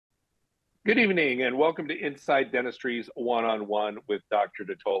Good evening and welcome to Inside Dentistry's One-on-One with Dr.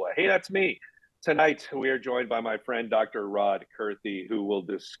 Datola. Hey, that's me. Tonight we are joined by my friend Dr. Rod Kurthy, who will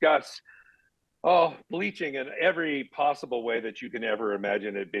discuss bleaching in every possible way that you can ever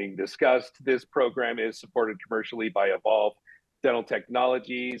imagine it being discussed. This program is supported commercially by Evolve Dental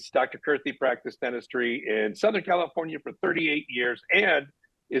Technologies. Dr. Kurthy practiced dentistry in Southern California for 38 years and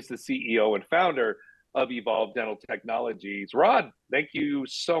is the CEO and founder of Evolve Dental Technologies. Rod, thank you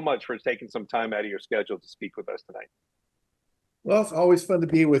so much for taking some time out of your schedule to speak with us tonight. Well, it's always fun to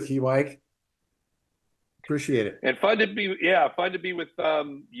be with you, Mike. Appreciate it. And fun to be with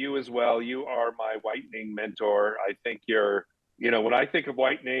you as well. You are my whitening mentor. I think when I think of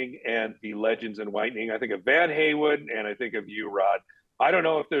whitening and the legends in whitening, I think of Van Haywood and I think of you, Rod. I don't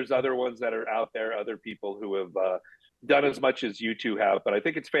know if there's other ones that are out there, other people who have done as much as you two have, but I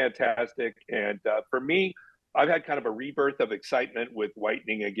think it's fantastic. And for me, I've had kind of a rebirth of excitement with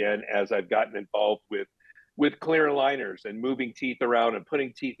whitening again as I've gotten involved with clear aligners and moving teeth around and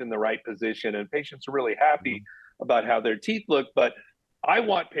putting teeth in the right position. And patients are really happy about how their teeth look. But I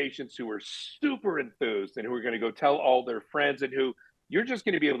want patients who are super enthused and who are going to go tell all their friends and who you're just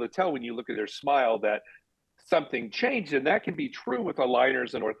going to be able to tell when you look at their smile that something changed. And that can be true with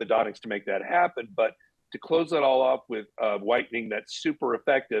aligners and orthodontics to make that happen. But to close it all off with whitening that's super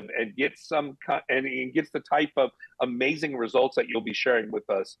effective and gets the type of amazing results that you'll be sharing with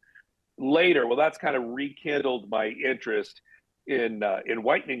us later. Well, that's kind of rekindled my interest in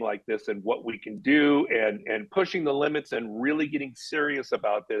whitening like this and what we can do and pushing the limits and really getting serious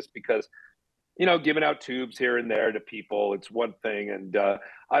about this because giving out tubes here and there to people, it's one thing. And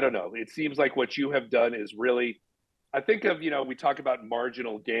I don't know, it seems like what you have done is really, I think of, we talk about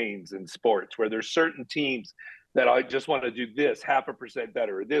marginal gains in sports where there's certain teams that I just want to do this 0.5%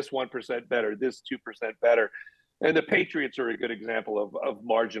 better, this 1% better, this 2% better. And the Patriots are a good example of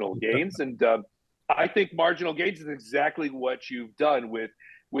marginal gains. And I think marginal gains is exactly what you've done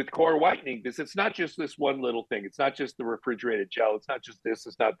with KoR Whitening. It's not just this one little thing. It's not just the refrigerated gel. It's not just this.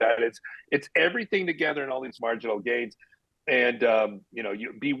 It's not that. It's everything together and all these marginal gains. And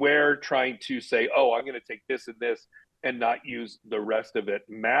you beware trying to say, oh, I'm going to take this and this and not use the rest of it.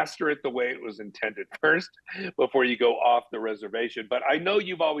 Master it the way it was intended first before you go off the reservation. But I know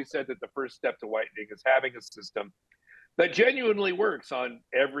you've always said that the first step to whitening is having a system that genuinely works on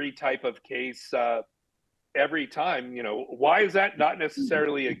every type of case, every time. Why is that not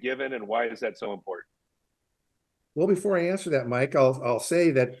necessarily a given, and why is that so important? Well, before I answer that, Mike, I'll say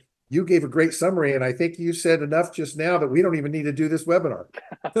that you gave a great summary, and I think you said enough just now that we don't even need to do this webinar.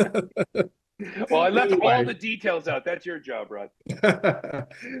 Well, I left all the details out. That's your job, Rod.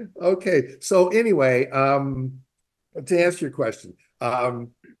 Okay. So anyway, to answer your question,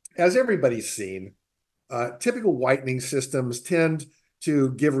 as everybody's seen, typical whitening systems tend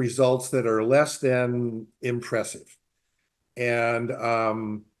to give results that are less than impressive. And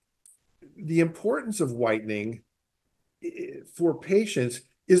the importance of whitening for patients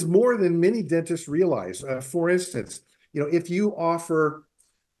is more than many dentists realize. For instance, if you offer,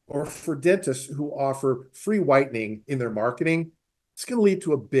 or for dentists who offer free whitening in their marketing, it's going to lead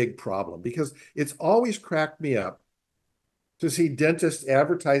to a big problem because it's always cracked me up to see dentists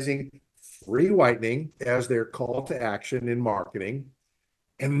advertising free whitening as their call to action in marketing.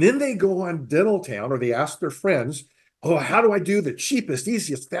 And then they go on Dental Town or they ask their friends, oh, how do I do the cheapest,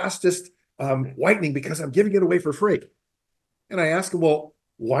 easiest, fastest whitening because I'm giving it away for free? And I ask them, well,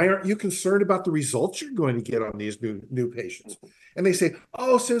 why aren't you concerned about the results you're going to get on these new patients? And they say,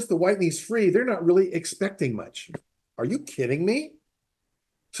 oh, since the whitening's free, they're not really expecting much. Are you kidding me?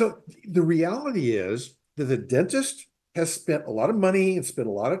 So the reality is that the dentist has spent a lot of money and spent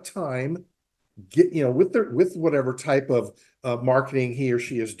a lot of time with whatever type of marketing he or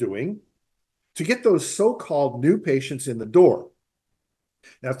she is doing to get those so-called new patients in the door.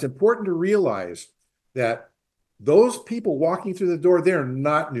 Now, it's important to realize that those people walking through the door, they're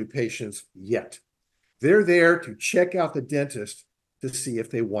not new patients yet. They're there to check out the dentist to see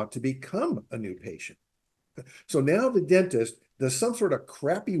if they want to become a new patient. So now the dentist does some sort of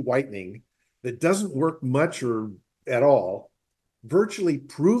crappy whitening that doesn't work much or at all, virtually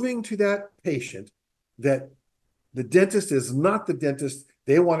proving to that patient that the dentist is not the dentist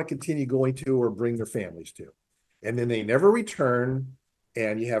they want to continue going to or bring their families to. And then they never return,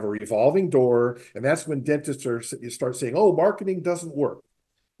 and you have a revolving door, and that's when dentists start saying, oh, marketing doesn't work.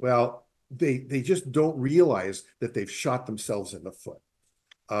 Well, they just don't realize that they've shot themselves in the foot.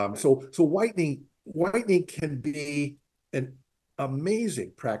 So whitening can be an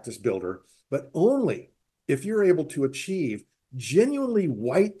amazing practice builder, but only if you're able to achieve genuinely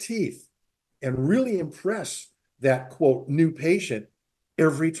white teeth and really impress that, quote, new patient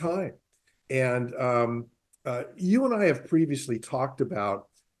every time. And you and I have previously talked about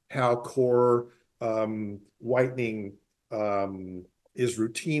how KoR whitening is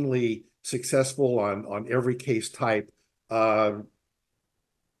routinely successful on every case type. Um,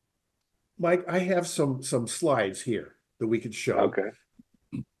 Mike, I have some slides here that we could show. Okay.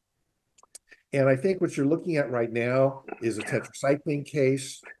 And I think what you're looking at right now is a tetracycline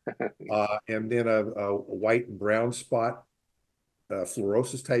case, and then a white and brown spot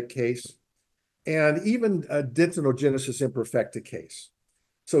fluorosis type case, and even a dentinogenesis imperfecta case.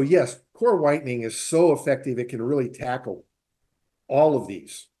 So yes, KoR whitening is so effective, it can really tackle all of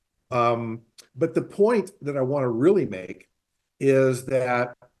these. But the point that I want to really make is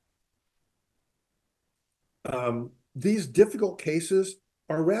that these difficult cases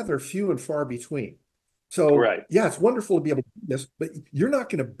are rather few and far between. So Right. yeah, it's wonderful to be able to do this, but you're not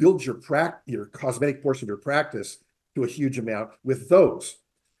going to build your cosmetic portion of your practice to a huge amount with those.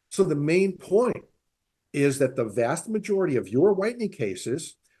 So the main point is that the vast majority of your whitening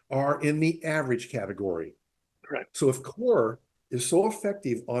cases are in the average category. Right. So if KoR is so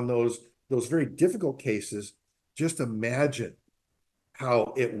effective on those very difficult cases, just imagine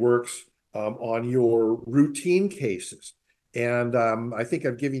how it works on your routine cases. And I think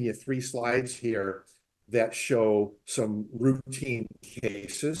I've given you 3 slides here that show some routine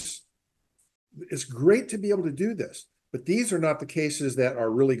cases. It's great to be able to do this, but these are not the cases that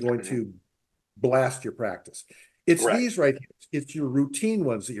are really going to blast your practice. It's Right. these right here. It's your routine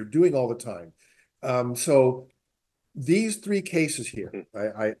ones that you're doing all the time. So these 3 cases here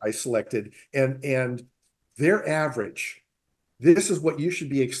I selected, and their average. This is what you should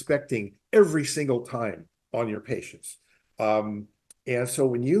be expecting every single time on your patients. And so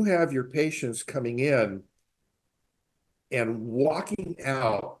when you have your patients coming in and walking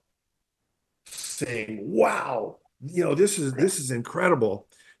out saying, wow, this is incredible,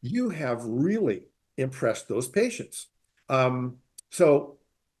 you have really impressed those patients. So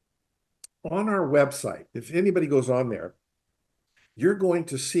on our website, if anybody goes on there, you're going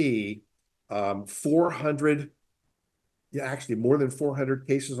to see 400, yeah, actually more than 400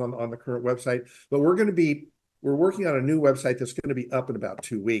 cases on the current website. But we're working on a new website that's going to be up in about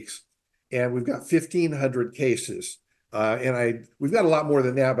 2 weeks. And we've got 1,500 cases. And we've got a lot more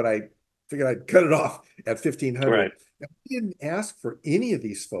than that, but I figured I'd cut it off at 1,500. Right. Now, we didn't ask for any of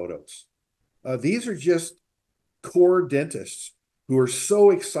these photos. These are just KoR dentists who are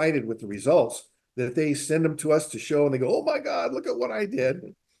so excited with the results that they send them to us to show, and they go, oh my God, look at what I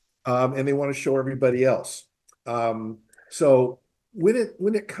did. And they want to show everybody else. So when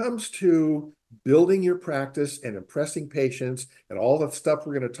it comes to building your practice and impressing patients and all the stuff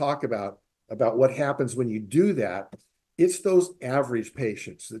we're going to talk about what happens when you do that, it's those average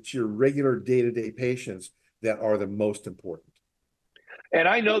patients, that's your regular day-to-day patients that are the most important. And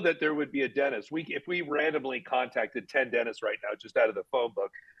I know that there would be a dentist. If we randomly contacted 10 dentists right now, just out of the phone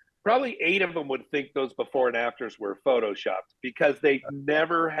book, probably 8 of them would think those before and afters were photoshopped because they've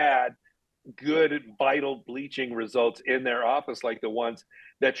never had good vital bleaching results in their office like the ones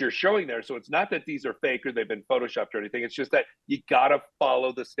that you're showing there. So it's not that these are fake or they've been photoshopped or anything. It's just that you got to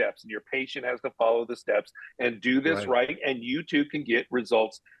follow the steps, and your patient has to follow the steps and do this right. And you too can get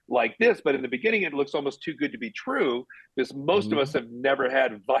results like this. But in the beginning, it looks almost too good to be true because most of us have never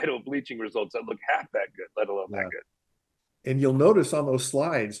had vital bleaching results that look half that good, let alone that good. And you'll notice on those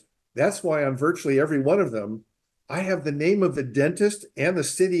slides, that's why on virtually every one of them, I have the name of the dentist and the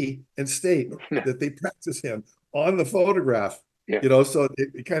city and state that they practice in on the photograph. Yeah. So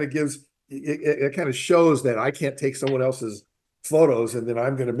it kind of gives, it kind of shows that I can't take someone else's photos and then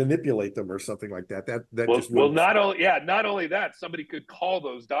I'm going to manipulate them or something like that. Not only that, somebody could call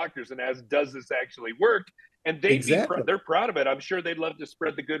those doctors and ask, does this actually work? And they're proud of it. I'm sure they'd love to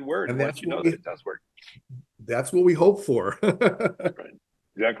spread the good word and let you know that it does work. That's what we hope for. Right.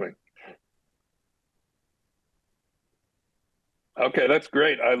 Exactly. Okay, that's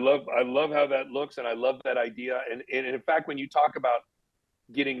great. I love how that looks, and I love that idea. And in fact, when you talk about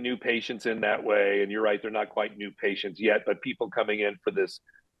getting new patients in that way, and you're right, they're not quite new patients yet, but people coming in for this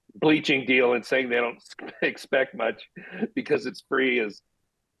bleaching deal and saying they don't expect much because it's free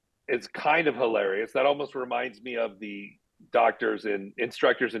it's kind of hilarious. That almost reminds me of the doctors and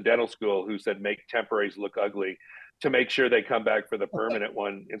instructors in dental school who said make temporaries look ugly to make sure they come back for the permanent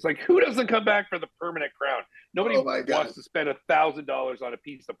one. It's like, who doesn't come back for the permanent crown? Nobody wants to spend $1,000 on a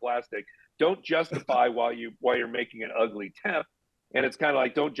piece of plastic. Don't justify while you're making an ugly temp. And it's kind of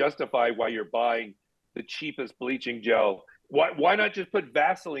like, don't justify why you're buying the cheapest bleaching gel. Why not just put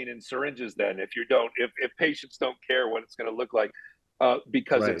Vaseline in syringes then? If patients don't care what it's going to look like,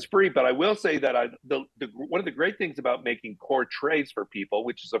 because Right. it's free. But I will say that one of the great things about making KoR trays for people,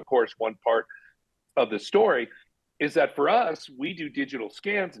 which is of course one part of the story, is that for us, we do digital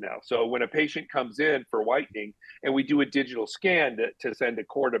scans now. So when a patient comes in for whitening and we do a digital scan to send to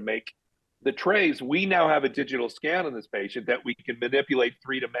KoR to make the trays, we now have a digital scan on this patient that we can manipulate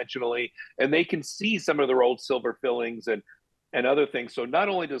three-dimensionally, and they can see some of their old silver fillings and other things. So not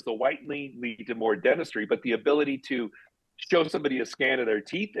only does the whitening lead to more dentistry, but the ability to show somebody a scan of their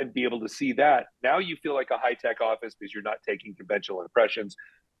teeth and be able to see that. Now you feel like a high-tech office because you're not taking conventional impressions.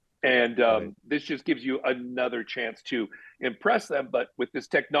 And Right. this just gives you another chance to impress them. But with this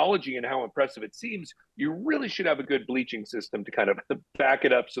technology and how impressive it seems, you really should have a good bleaching system to kind of back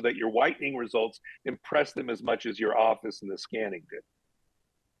it up so that your whitening results impress them as much as your office and the scanning did,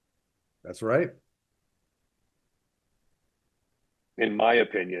 That's right. in my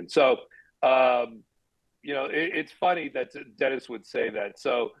opinion. So, um, it's funny that Dennis would say that.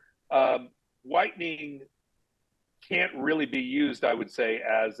 So, whitening can't really be used, I would say,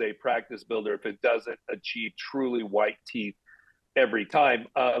 as a practice builder if it doesn't achieve truly white teeth every time.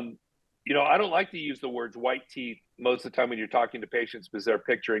 I don't like to use the words white teeth most of the time when you're talking to patients because they're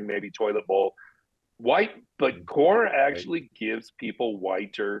picturing maybe toilet bowl white, but KoR Right. actually gives people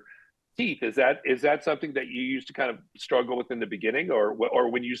whiter teeth. Is that something that you used to kind of struggle with in the beginning, or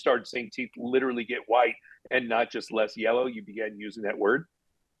when you started seeing teeth literally get white and not just less yellow, you began using that word?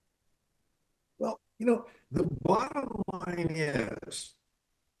 Well, the bottom line is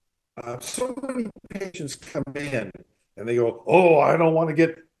so many patients come in and they go, "Oh, I don't want to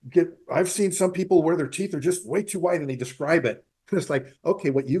get." I've seen some people where their teeth are just way too white, and they describe it. It's like,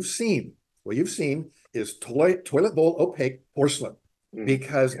 okay, what you've seen is toilet bowl opaque porcelain, Mm,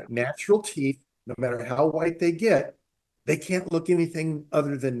 because yeah, natural teeth, no matter how white they get, they can't look anything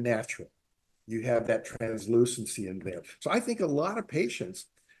other than natural. You have that translucency in there. So I think a lot of patients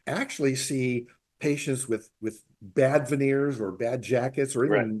actually see patients with bad veneers or bad jackets or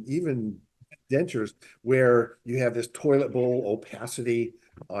right. even dentures where you have this toilet bowl opacity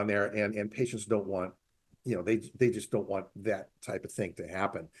on there, and patients don't want, they just don't want that type of thing to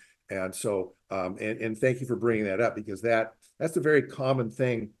happen. And so and thank you for bringing that up, because that's a very common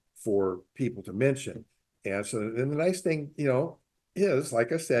thing for people to mention. And so then the nice thing, is,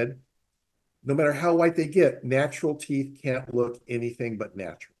 like I said, no matter how white they get, natural teeth can't look anything but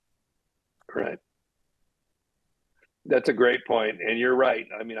natural. Right. That's a great point, and you're right.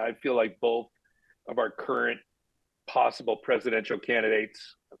 I mean, I feel like both of our current possible presidential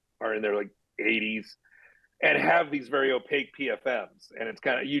candidates are in their like 80s and have these very opaque PFMs. And it's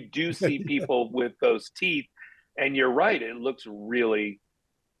kind of, you do see people with those teeth, and you're right, it looks really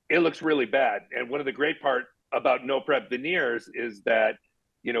bad. And one of the great part about no prep veneers is that,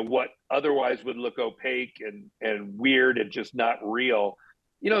 what otherwise would look opaque and weird and just not real,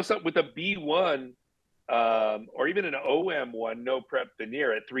 so with a B1 or even an OM1 no prep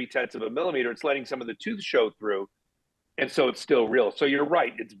veneer at 3/10 of a millimeter, it's letting some of the tooth show through, and so it's still real. So you're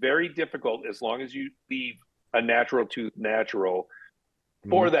right, it's very difficult as long as you leave a natural tooth natural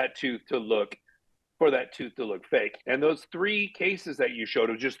for Mhm. that tooth to look fake. And those three cases that you showed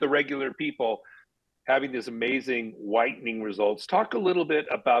of just the regular people having this amazing whitening results, talk a little bit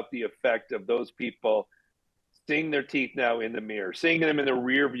about the effect of those people seeing their teeth now in the mirror, seeing them in the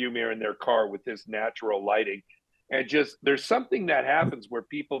rear view mirror in their car with this natural lighting. And just there's something that happens where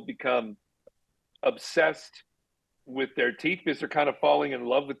people become obsessed with their teeth because they're kind of falling in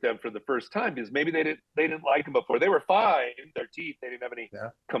love with them for the first time, because maybe they didn't like them before. They were fine, their teeth, they didn't have any Yeah.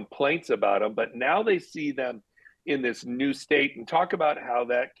 complaints about them, but now they see them in this new state. And talk about how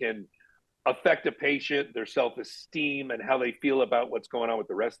that can affect a patient, their self-esteem, and how they feel about what's going on with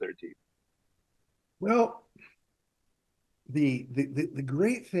the rest of their teeth. Well, the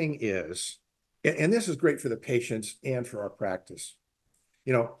great thing is, and this is great for the patients and for our practice.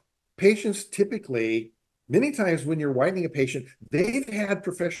 You know, patients typically, many times when you're whitening a patient, they've had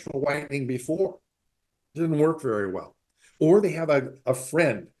professional whitening before. It didn't work very well. Or they have a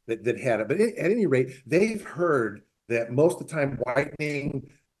friend that had it. But at any rate, they've heard that most of the time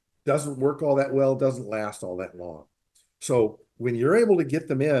whitening doesn't work all that well, doesn't last all that long. So when you're able to get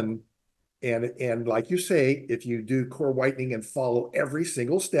them in, and like you say, if you do KoR whitening and follow every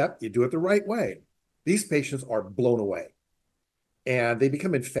single step, you do it the right way, these patients are blown away and they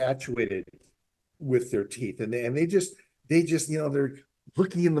become infatuated with their teeth, and they just they're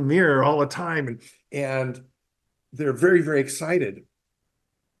looking in the mirror all the time, and they're very, very excited.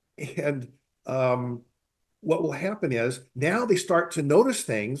 And what will happen is now they start to notice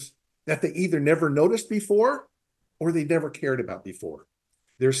things that they either never noticed before or they never cared about before.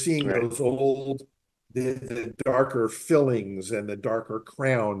 They're seeing Right. those old the darker fillings and the darker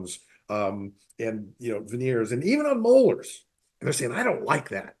crowns, and veneers, and even on molars. And they're saying, I don't like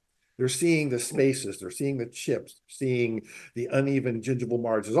that. They're seeing the spaces, they're seeing the chips, seeing the uneven gingival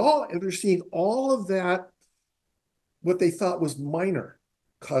margins, and they're seeing all of that, what they thought was minor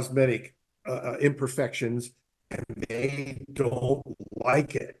cosmetic imperfections, and they don't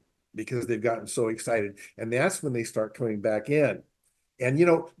like it because they've gotten so excited. And that's when they start coming back in.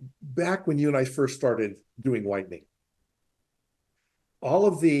 And back when you and I first started doing whitening, all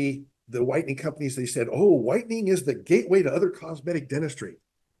of the whitening companies, they said, oh, whitening is the gateway to other cosmetic dentistry.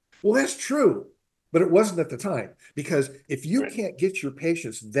 Well, that's true, but it wasn't at the time, because if you Right. can't get your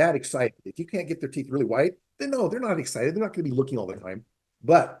patients that excited, if you can't get their teeth really white, then no, they're not excited. They're not going to be looking all the time.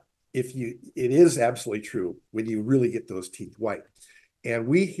 But it is absolutely true when you really get those teeth white. And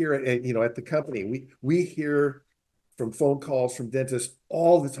we hear it, at the company, we hear from phone calls from dentists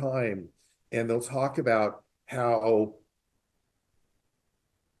all the time, and they'll talk about how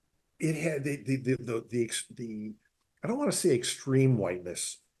it had the I don't want to say extreme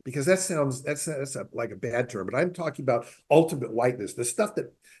whiteness, because like a bad term, but I'm talking about ultimate whiteness, the stuff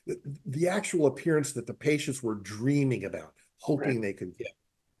that the actual appearance that the patients were dreaming about, Right. hoping they could get.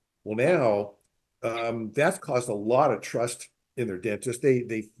 Well, now that's caused a lot of trust in their dentist. They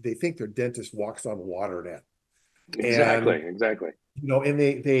think their dentist walks on water now, Exactly. and Exactly. and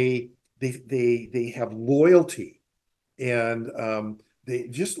they have loyalty, and they,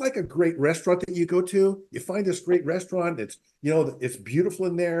 just like a great restaurant that you go to, you find this great restaurant, it's beautiful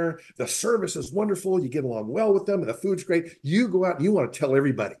in there, the service is wonderful, you get along well with them, and the food's great. You go out and you want to tell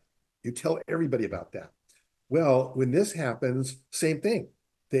everybody. You tell everybody about that. Well, when this happens, same thing.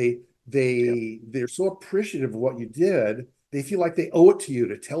 They Yeah. they're so appreciative of what you did. They feel like they owe it to you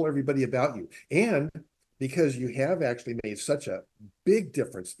to tell everybody about you. And because you have actually made such a big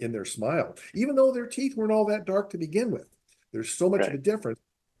difference in their smile, even though their teeth weren't all that dark to begin with, there's so much of a Right. difference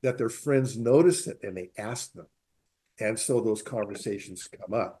that their friends notice it and they ask them. And so those conversations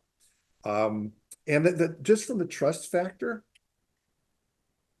come up. Um, and just from the trust factor,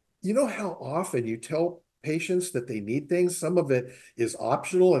 how often you tell patients that they need things? Some of it is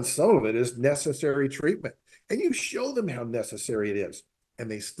optional and some of it is necessary treatment. And you show them how necessary it is,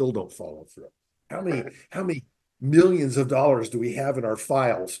 and they still don't follow through. How many millions of dollars do we have in our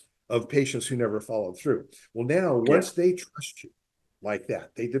files of patients who never followed through? Well, now Yeah. once they trust you like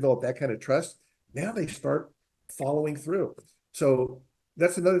that, they develop that kind of trust, now they start following through. So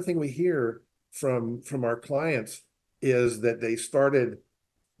that's another thing we hear from our clients, is that they started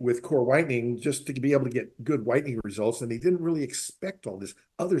with KoR Whitening just to be able to get good whitening results, and they didn't really expect all this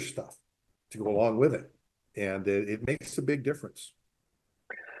other stuff to go along with it, and it makes a big difference.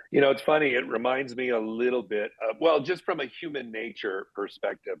 It's funny. It reminds me a little bit of, well, just from a human nature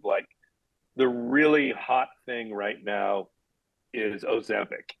perspective, like the really hot thing right now is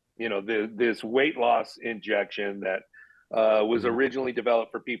Ozempic. This weight loss injection that was Mhm. originally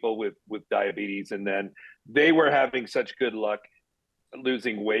developed for people with diabetes, and then they were having such good luck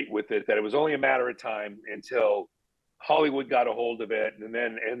losing weight with it that it was only a matter of time until Hollywood got a hold of it, and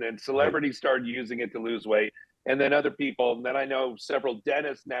then Right. celebrities started using it to lose weight, and then other people, and then I know several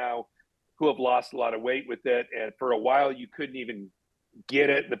dentists now who have lost a lot of weight with it, and for a while you couldn't even get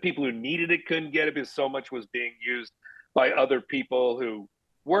it. The people who needed it couldn't get it because so much was being used by other people who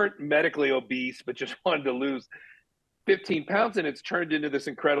weren't medically obese but just wanted to lose 15 pounds, and it's turned into this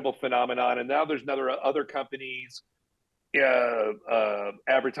incredible phenomenon. And now there's other companies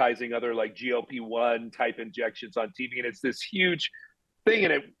advertising other like GLP-1 type injections on TV, and it's this huge thing,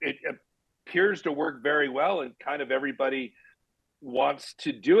 and it appears to work very well, and kind of everybody wants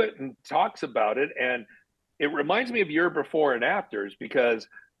to do it and talks about it. And it reminds me of your before and afters, because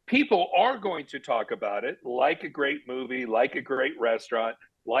people are going to talk about it like a great movie, like a great restaurant,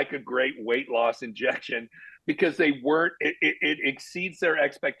 like a great weight loss injection, because they weren't, it exceeds their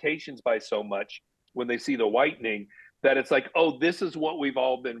expectations by so much when they see the whitening, that it's like, oh, this is what we've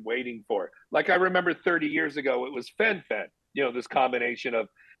all been waiting for. Like I remember 30 years ago, it was fen-phen, this combination of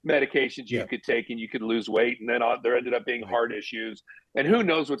medications you Yeah. could take and you could lose weight. And then there ended up being Right. heart issues. And who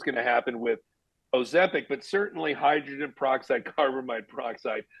knows what's going to happen with Ozempic, but certainly hydrogen peroxide, carbamide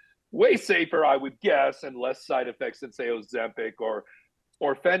peroxide, way safer, I would guess, and less side effects than say Ozempic or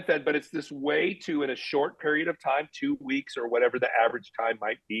fen-phen. But it's this way to, in a short period of time, 2 weeks or whatever the average time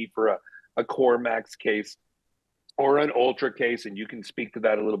might be for a KoR Max case or an Ultra case, and you can speak to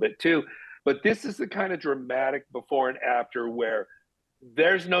that a little bit too. But this is the kind of dramatic before and after where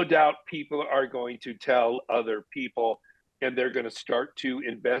there's no doubt people are going to tell other people, and they're going to start to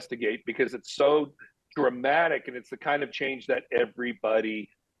investigate because it's so dramatic, and it's the kind of change that everybody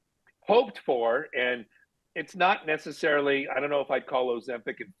hoped for. And it's not necessarily, I don't know if I'd call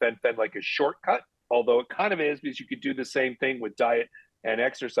Ozempic and fen like a shortcut, although it kind of is, because you could do the same thing with diet and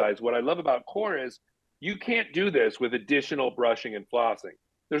exercise. What I love about KoR is you can't do this with additional brushing and flossing.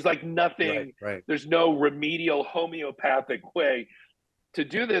 There's like Right, nothing, right. there's no remedial homeopathic way to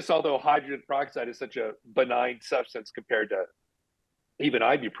do this, although hydrogen peroxide is such a benign substance compared to even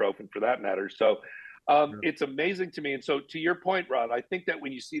ibuprofen for that matter. So Sure. it's amazing to me. And so to your point, Rod, I think that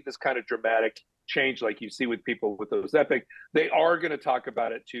when you see this kind of dramatic change, like you see with people with those epic, they are going to talk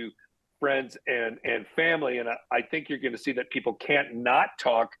about it to friends and family. And I think you're going to see that people can't not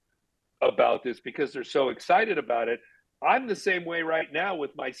talk about this because they're so excited about it. I'm the same way right now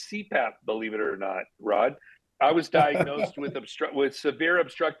with my CPAP, believe it or not, Rod. I was diagnosed with severe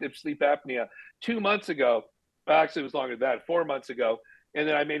obstructive sleep apnea 2 months ago. Well, actually, it was longer than that, 4 months ago. And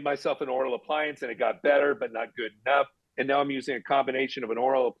then I made myself an oral appliance, and it got better, but not good enough. And now I'm using a combination of an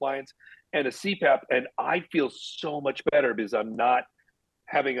oral appliance and a CPAP, and I feel so much better because I'm not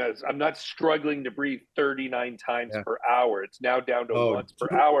struggling to breathe 39 times Yeah. per hour. It's now down to Oh, once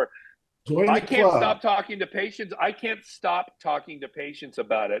per hour. join I the can't club. stop talking to patients. I can't stop talking to patients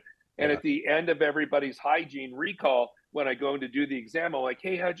about it. And Yeah. at the end of everybody's hygiene recall, when I go in to do the exam, I'm like,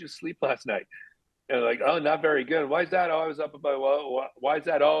 "Hey, how'd you sleep last night?" And they're like, "Oh, not very good. Why is that? Oh, I was up about, well, why is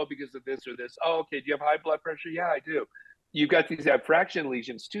that? Oh, because of this or this. Oh, okay. Do you have high blood pressure? Yeah, I do. You've got these abfraction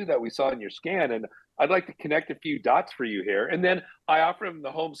lesions too that we saw in your scan. And I'd like to connect a few dots for you here." And then I offer them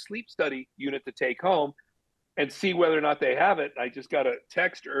the home sleep study unit to take home and see whether or not they have it. I just got a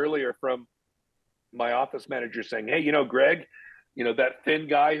text earlier from my office manager saying, "Hey, Greg, that thin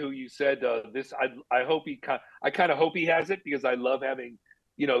guy who you said this. I hope I kind of hope he has it because I love having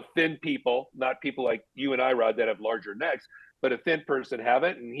thin people, not people like you and I, Rod, that have larger necks, but a thin person have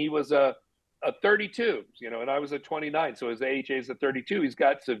it." And he was a 32, and I was a 29, so his AHA is a 32. He's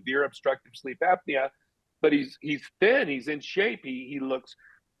got severe obstructive sleep apnea, but he's thin. He's in shape. He looks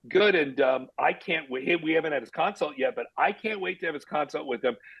good, and I can't wait. We haven't had his consult yet, but I can't wait to have his consult with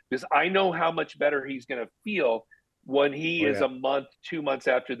him because I know how much better he's going to feel when he Oh, is yeah. a month, 2 months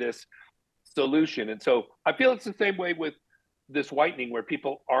after this solution. And so I feel it's the same way with this whitening, where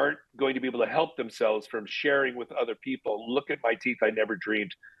people aren't going to be able to help themselves from sharing with other people. Look at my teeth. I never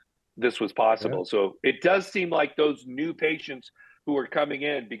dreamed this was Yeah. possible. So it does seem like those new patients who are coming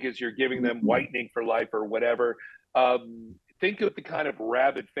in because you're giving them whitening for life or whatever. Think of the kind of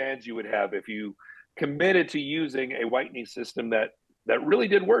rabid fans you would have if you committed to using a whitening system that really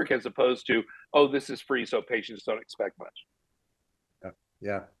did work, as opposed to, oh, this is free, so patients don't expect much. Yeah.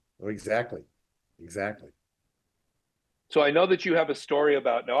 Yeah. Oh, exactly. Exactly. So I know that you have a story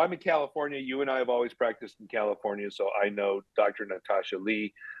about, now I'm in California. You and I have always practiced in California. So I know Dr. Natasha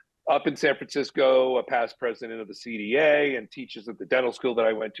Lee up in San Francisco, a past president of the CDA, and teaches at the dental school that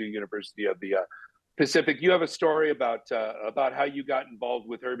I went to, University of the Pacific. You have a story about how you got involved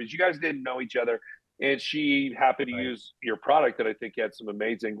with her because you guys didn't know each other, and she happened to Right. use your product that I think had some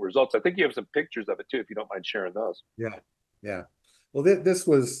amazing results. I think you have some pictures of it too, if you don't mind sharing those. Yeah. Yeah. Well, this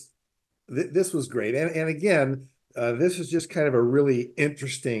was great. And again, this is just kind of a really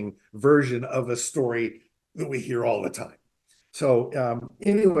interesting version of a story that we hear all the time. So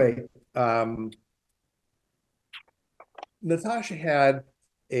anyway, Natasha had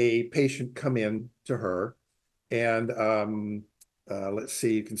a patient come in to her, and let's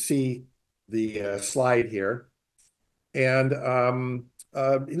see, you can see the slide here. And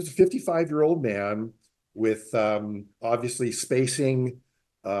he was a 55-year-old man with obviously spacing,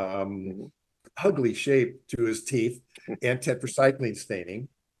 um, ugly shape to his teeth, and tetracycline staining.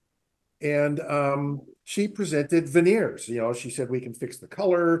 And she presented veneers. She said, we can fix the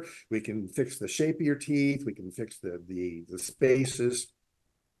color, we can fix the shape of your teeth, we can fix the spaces.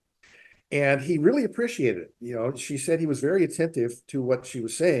 And he really appreciated it. She said he was very attentive to what she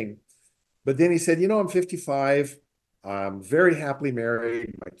was saying. But then he said, I'm 55. I'm very happily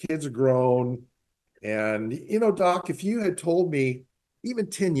married. My kids are grown. And, doc, if you had told me even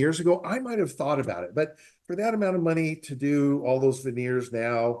 10 years ago, I might have thought about it. But for that amount of money to do all those veneers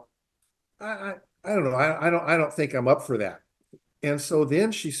now, I don't know. I don't think I'm up for that. And so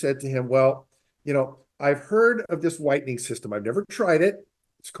then she said to him, well, I've heard of this whitening system. I've never tried it.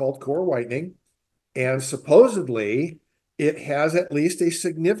 It's called KoR Whitening. And supposedly it has at least a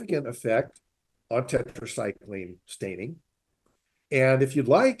significant effect on tetracycline staining. And if you'd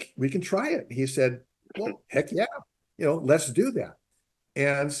like, we can try it. He said, well, heck yeah, let's do that.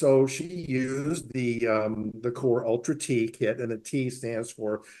 And so she used the KoR Ultra T kit, and the T stands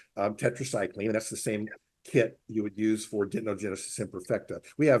for tetracycline, and that's the same kit you would use for dentinogenesis imperfecta.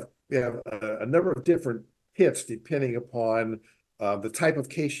 We have a number of different kits depending upon the type of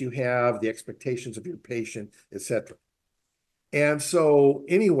case you have, the expectations of your patient, etc. And so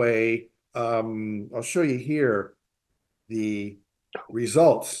anyway, I'll show you here the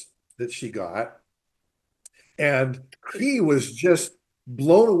results that she got. And he was just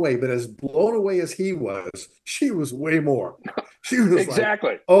blown away, but as blown away as he was, she was way more. She was like,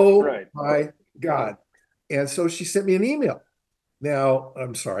 Exactly. oh Right. my God. And so she sent me an email. Now,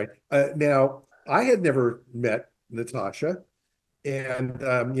 I'm sorry. Now, I had never met Natasha. And,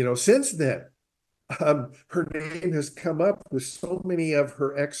 since then, her name has come up with so many of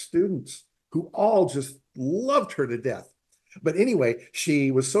her ex-students who all just loved her to death. But anyway, she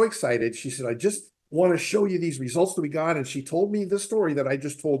was so excited. She said, I just want to show you these results that we got. And she told me the story that I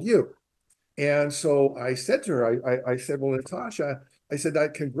just told you. And so I said to her, I said, well, Natasha, I said,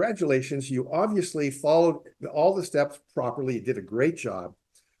 congratulations. You obviously followed all the steps properly. You did a great job.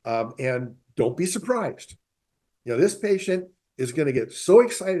 And don't be surprised. This patient is going to get so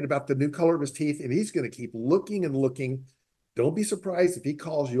excited about the new color of his teeth, and he's going to keep looking and looking. Don't be surprised if he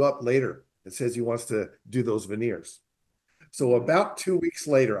calls you up later and says he wants to do those veneers. So about 2 weeks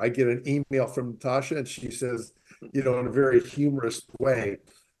later, I get an email from Natasha, and she says, in a very humorous way,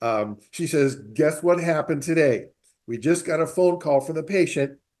 she says, guess what happened today? We just got a phone call from the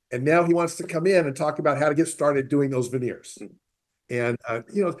patient, and now he wants to come in and talk about how to get started doing those veneers. And,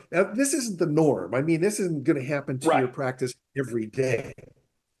 this isn't the norm. I mean, this isn't going to happen to your Right. practice every day.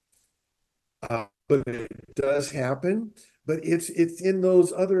 But it does happen. But it's in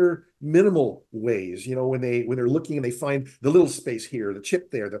those other minimal ways, when they're looking and they find the little space here, the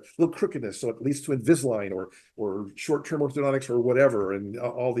chip there, the little crookedness, so it leads to Invisalign or short-term orthodontics or whatever, and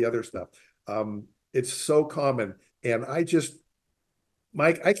all the other stuff. It's so common, and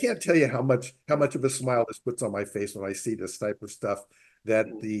Mike, I can't tell you how much of a smile this puts on my face when I see this type of stuff that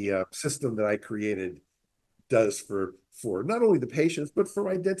the system that I created does for not only the patients but for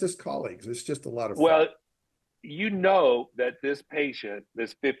my dentist colleagues. It's just a lot of fun. Well, that this patient,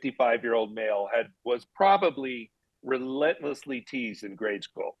 this 55-year-old male, was probably relentlessly teased in grade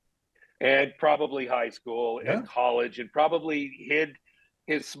school and probably high school Yeah. and college, and probably hid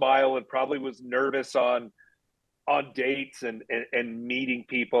his smile and probably was nervous on dates and meeting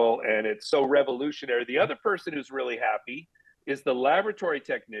people. And it's so revolutionary. The other person who's really happy is the laboratory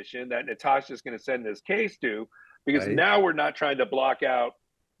technician that Natasha's going to send this case to, because Right. now we're not trying to block out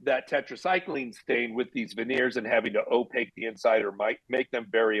that tetracycline stain with these veneers and having to opaque the inside or might make them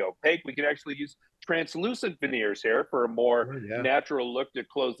very opaque. We can actually use translucent veneers here for a more Yeah. natural look to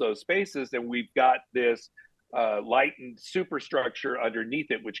close those spaces. And we've got this lightened superstructure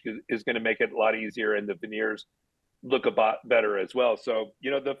underneath it, which is going to make it a lot easier. And the veneers look a lot better as well. So,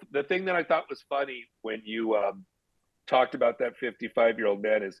 the thing that I thought was funny when you talked about that 55-year-old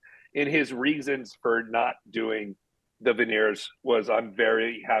man is in his reasons for not doing the veneers was, I'm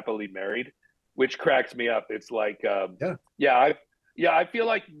very happily married, which cracks me up. It's like, I feel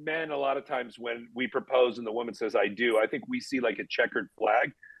like men, a lot of times when we propose and the woman says, I do, I think we see like a checkered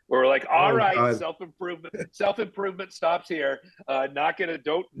flag where we're like, all Oh right, God. self-improvement stops here. Not gonna,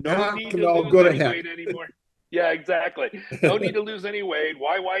 no Now need can to all lose go to any heck. weight anymore. Yeah, exactly. No need to lose any weight.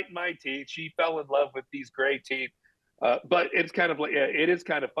 Why whiten my teeth? She fell in love with these gray teeth. But it's kind of like, it is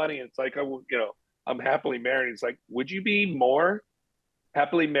kind of funny. It's like, I'm happily married. It's like, would you be more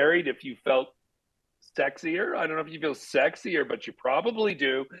happily married if you felt sexier? I don't know if you feel sexier, but you probably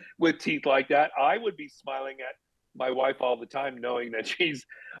do with teeth like that. I would be smiling at my wife all the time, knowing that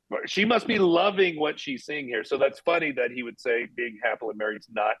she must be loving what she's seeing here. So that's funny that he would say being happily married is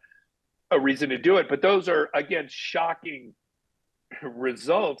not a reason to do it. But those are, again, shocking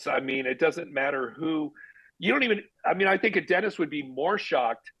results. I mean, it doesn't matter who, you don't even, I mean, I think a dentist would be more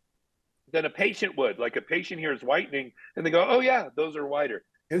shocked than a patient would. Like a patient hears whitening and they go, oh yeah, those are whiter.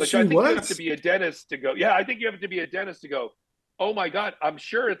 And But she I think you have to was. be a dentist to go, yeah, I think you have to be a dentist to go, oh my God, I'm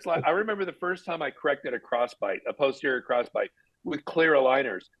sure it's like, I remember the first time I corrected a crossbite, a posterior crossbite with clear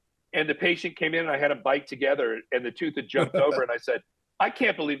aligners. And the patient came in and I had them bite together and the tooth had jumped over. And I said, I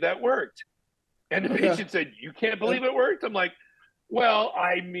can't believe that worked. And the Oh yeah. patient said, you can't believe it worked? I'm like, well,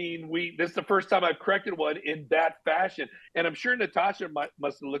 I mean, this is the first time I've corrected one in that fashion. And I'm sure Natasha must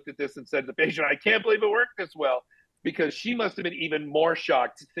have looked at this and said to the patient, I can't believe it worked this well, because she must have been even more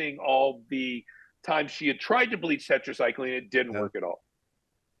shocked seeing all the times she had tried to bleach tetracycline and it didn't Yeah. work at all.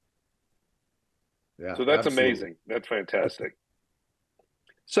 Yeah. So that's Absolutely. amazing. That's fantastic.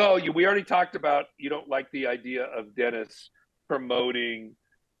 So we already talked about you don't like the idea of dentists promoting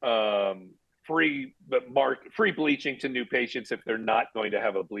free bleaching to new patients if they're not going to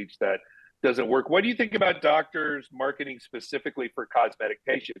have a bleach that doesn't work. What do you think about doctors marketing specifically for cosmetic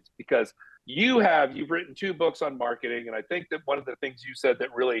patients? Because you've written 2 books on marketing, and I think that one of the things you said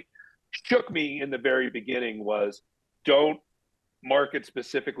that really shook me in the very beginning was don't market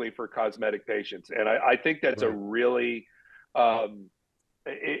specifically for cosmetic patients. And I think that's a Right. really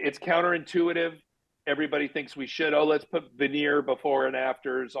it's counterintuitive. Everybody thinks we should, oh, let's put veneer before and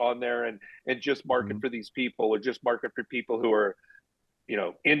afters on there and just market Mhm. for these people, or just market for people who are,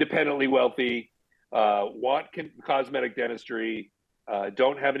 independently wealthy, want cosmetic dentistry,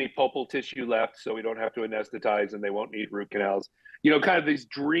 don't have any pulpal tissue left, so we don't have to anesthetize and they won't need root canals. Kind of this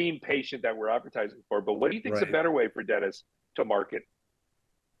dream patient that we're advertising for. But what do you think is a Right. better way for dentists to market?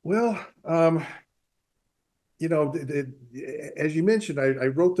 Well, as you mentioned, I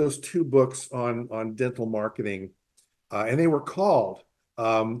wrote those 2 books on dental marketing, and they were called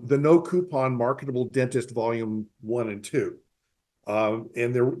the No Coupon Marketable Dentist Volume 1 and 2.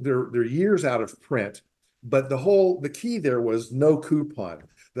 And they're years out of print, but the key there was no coupon.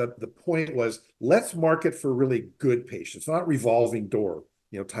 The point was, let's market for really good patients, not revolving door,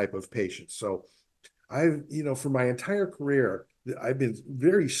 type of patients. So for my entire career, I've been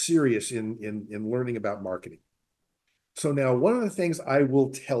very serious in learning about marketing. So now one of the things I will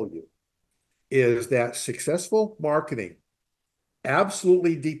tell you is that successful marketing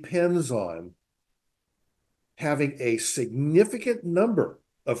absolutely depends on having a significant number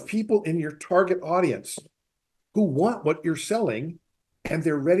of people in your target audience who want what you're selling, and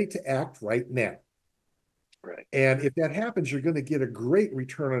they're ready to act right now. Right. And if that happens, you're going to get a great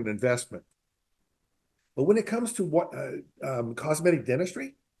return on investment. But when it comes to cosmetic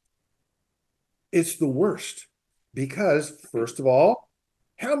dentistry, it's the worst because, first of all,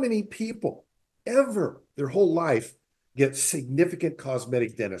 how many people ever their whole life get significant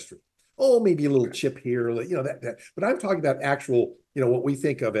cosmetic dentistry? Oh, maybe a little chip here, that. But I'm talking about actual, what we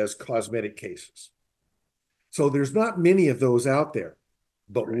think of as cosmetic cases. So there's not many of those out there.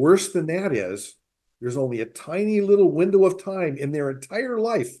 But Right. worse than that is, there's only a tiny little window of time in their entire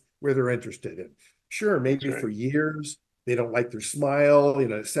life where they're interested in. Sure, That's maybe right. for years they don't like their smile,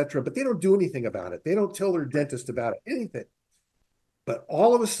 et cetera, but they don't do anything about it. They don't tell their Right. dentist about it, anything. But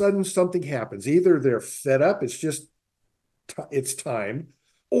all of a sudden something happens. Either they're fed up, it's time,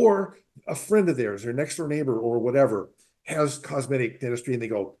 or a friend of theirs, their next door neighbor or whatever, has cosmetic dentistry and they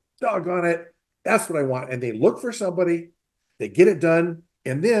go, doggone it, that's what I want. And they look for somebody, they get it done,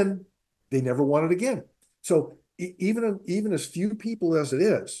 and then they never want it again. So even as few people as it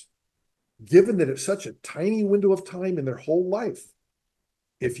is, given that it's such a tiny window of time in their whole life,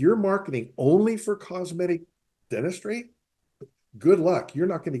 if you're marketing only for cosmetic dentistry, good luck. You're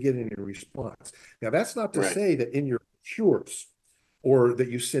not going to get any response. Now, that's not to Right. say that in your cures or that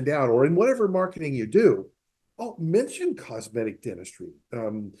you send out or in whatever marketing you do, oh, mention cosmetic dentistry,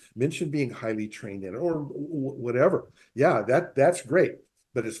 mention being highly trained in it or whatever. Yeah, that's great.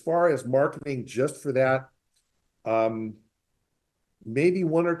 But as far as marketing just for that, um, maybe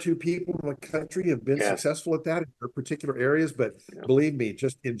 1 or 2 people in the country have been Yeah. successful at that in their particular areas. But Yeah. believe me,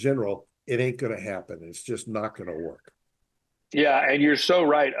 just in general, it ain't going to happen. It's just not going to work. Yeah, and you're so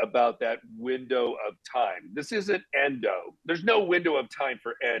right about that window of time. This isn't endo. There's no window of time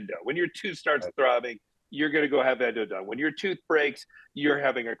for endo. When your tooth starts Right. throbbing, you're going to go have endo done. When your tooth breaks, you're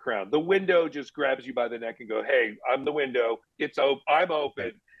having a crown. The window just grabs you by the neck and go, "Hey, I'm the window. It's open. I'm Right.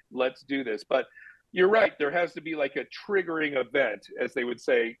 open. Let's do this." But you're right. There has to be like a triggering event, as they would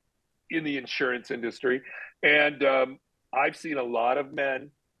say in the insurance industry. And I've seen a lot of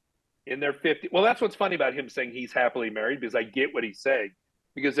men in their 50s. Well, that's what's funny about him saying he's happily married, because I get what he's saying.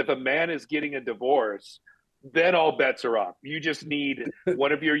 Because if a man is getting a divorce, then all bets are off. You just need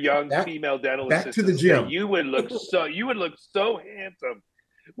one of your young Back female dental back to the assistants to say, gym. you would look so handsome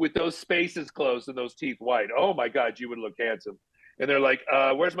with those spaces closed and those teeth white. Oh my God, you would look handsome. And they're like,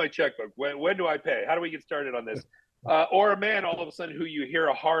 where's my checkbook? When do I pay? How do we get started on this? Or a man all of a sudden who you hear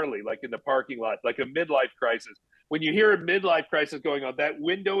a Harley like in the parking lot, like a midlife crisis. When you hear a midlife crisis going on, that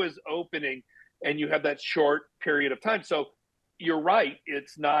window is opening and you have that short period of time. So you're right.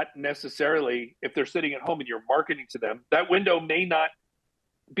 It's not necessarily, if they're sitting at home and you're marketing to them, that window may not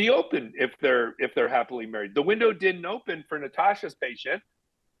be open if they're happily married. The window didn't open for Natasha's patient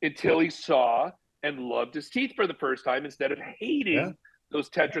until he saw and loved his teeth for the first time instead of Yeah. hating those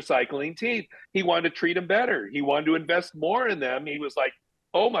tetracycline teeth. He wanted to treat them better. He wanted to invest more in them. He was like,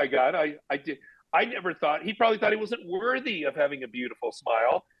 "Oh my God, I did. I never thought." He probably thought he wasn't worthy of having a beautiful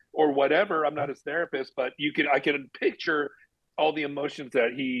smile or whatever. I'm not his therapist, but I can picture all the emotions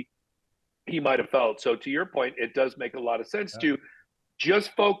that he might have felt. So to your point, it does make a lot of sense Yeah. to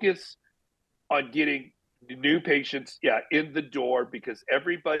just focus on getting new patients, yeah, in the door, because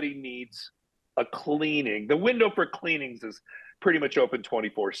everybody needs a cleaning. The window for cleanings is pretty much open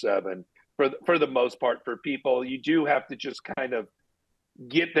 24/7 for the most part for people. You do have to just kind of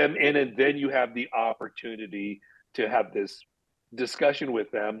get them in, and then you have the opportunity to have this discussion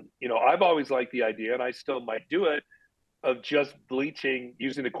with them. I've always liked the idea, and I still might do it, of just bleaching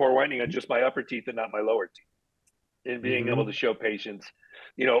using the KoR Whitening on just my upper teeth and not my lower teeth, and being able to show patients,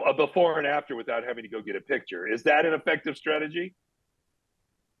 a before and after without having to go get a picture. Is that an effective strategy?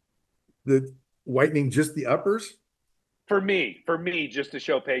 The whitening just the uppers? For me, just to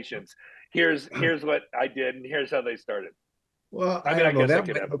show patients, here's what I did, and here's how they started. Well, I I mean, I don't know. guess I That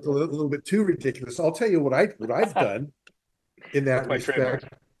could might have look a little bit too ridiculous. I'll tell you what I've done in that that's my trademark.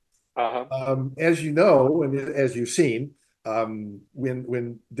 respect. Uh-huh. As you know, and as you've seen,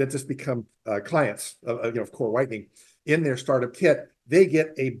 when dentists become clients of KoR Whitening, in their startup kit, they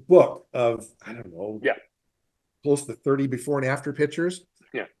get a book of, I don't know, Yeah. close to 30 before and after pictures.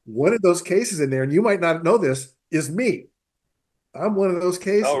 Yeah. One of those cases in there, and you might not know this, is me. I'm one of those Oh,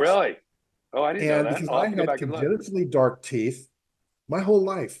 cases. really? Oh, I didn't know And that. because I'll I have to go had back and look. congenitally dark teeth my whole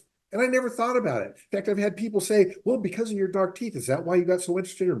life. And I never thought about it. In fact, I've had people say, well, because of your dark teeth, is that why you got so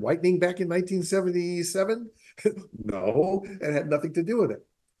interested in whitening back in 1977? No, it had nothing to do with it.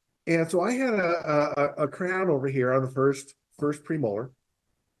 And so I had a crown over here on the first premolar,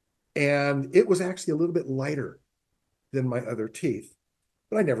 and it was actually a little bit lighter than my other teeth,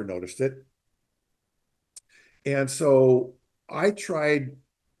 but I never noticed it. And so I tried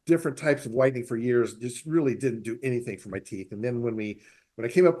different types of whitening for years, just really didn't do anything for my teeth. And then when I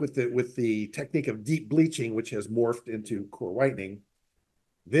came up with the technique of deep bleaching, which has morphed into KoR Whitening,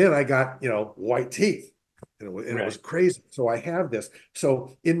 then I got, white teeth. And it was crazy. So I have this.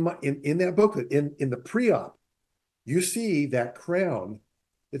 So in that booklet, in the pre-op, you see that crown.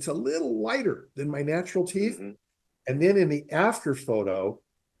 It's a little lighter than my natural teeth. Mm-hmm. And then in the after photo,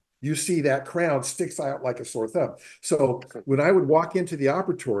 you see that crown sticks out like a sore thumb. So when I would walk into the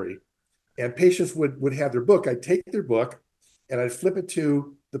operatory and patients would have their book, I'd take their book and I'd flip it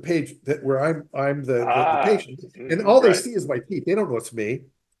to the page where I'm the patient, and all they see is my teeth. They don't know it's me.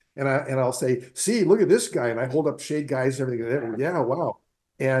 And I'll say, see, look at this guy. And I hold up shade guys and everything. Yeah, wow.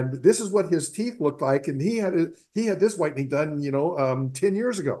 And this is what his teeth looked like. And he had this whitening done, 10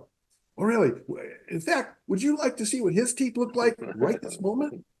 years ago. Oh, really? In fact, would you like to see what his teeth look like right this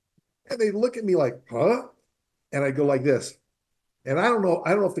moment? And they look at me like, huh? And I go like this. And I don't know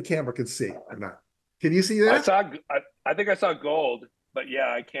if the camera can see or not. Can you see that? I think I saw gold, but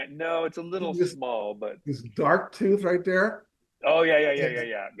yeah, I can't. No, it's a little small, but this dark tooth right there. Oh,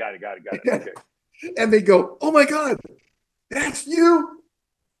 yeah. Got it. Okay. And they go, oh my God, that's you.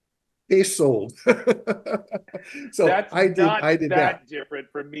 They sold. So That's I not did that. different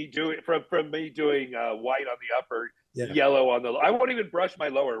from me doing white on the upper, Yeah. yellow on the. I won't even brush my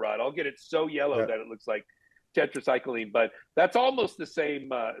lower rod. I'll get it so yellow that it looks like tetracycline. But that's almost the same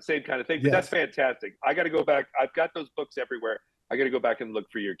kind of thing. But that's fantastic. I got to go back. I've got those books everywhere. I got to go back and look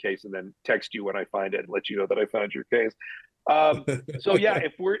for your case and then text you when I find it and let you know that I found your case. So yeah,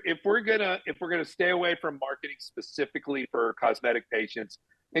 if we're gonna stay away from marketing specifically for cosmetic patients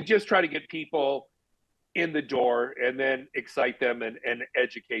and just try to get people in the door and then excite them and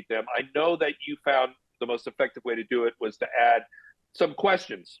educate them. I know that you found the most effective way to do it was to add some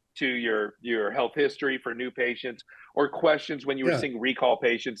questions to your health history for new patients, or questions when you were seeing recall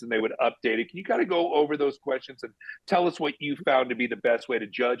patients and they would update it. Can you kind of go over those questions and tell us what you found to be the best way to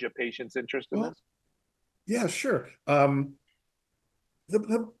judge a patient's interest in this? Yeah, sure. For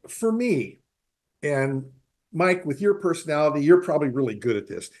me, and Mike, with your personality, you're probably really good at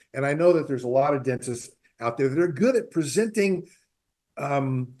this. And I know that there's a lot of dentists out there that are good at presenting,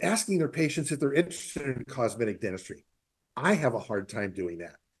 asking their patients if they're interested in cosmetic dentistry. I have a hard time doing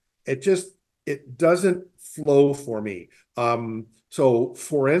that. It doesn't flow for me. So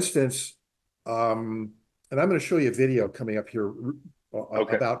for instance, and I'm going to show you a video coming up here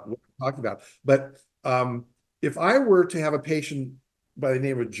about what we're talking about. But if I were to have a patient by the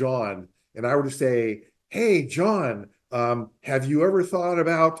name of John, and I were to say, hey, John, have you ever thought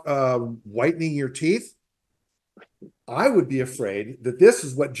about whitening your teeth? I would be afraid that this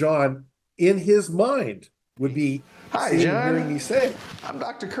is what John, in his mind, would be seeing and hearing me say. I'm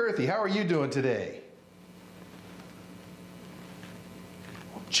Dr. Kurthy. How are you doing today?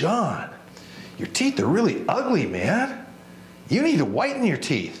 John, your teeth are really ugly, man. You need to whiten your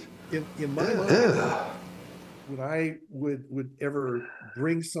teeth. In my mind, when I would ever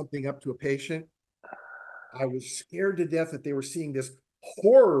bring something up to a patient, I was scared to death that they were seeing this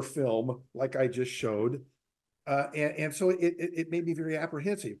horror film like I just showed. And so it made me very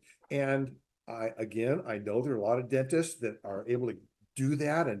apprehensive. And I know there are a lot of dentists that are able to do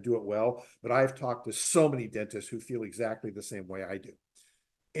that and do it well, but I've talked to so many dentists who feel exactly the same way I do.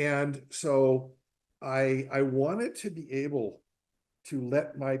 And so I wanted to be able to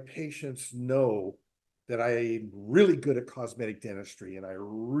let my patients know that I'm really good at cosmetic dentistry and I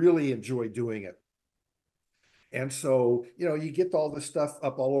really enjoy doing it. And so, you get all this stuff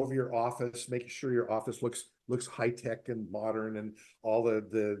up all over your office, making sure your office looks high tech and modern, and all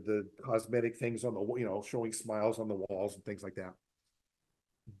the cosmetic things on the, showing smiles on the walls and things like that.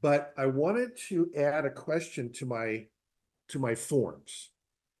 But I wanted to add a question to my forms.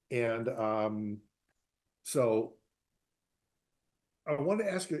 And so I want to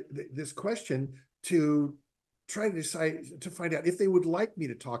ask you this question to try to decide, to find out if they would like me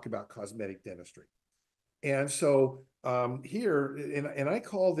to talk about cosmetic dentistry. And so here, and I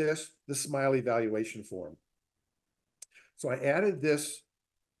call this the smile evaluation form. So I added this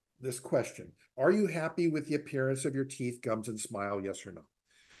question: are you happy with the appearance of your teeth, gums, and smile? Yes or no?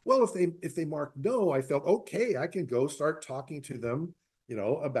 Well, if they mark no, I felt okay, I can go start talking to them,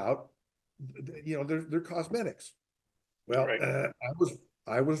 about their cosmetics. Well, Right.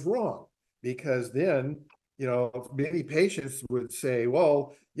 I was wrong, because then, many patients would say,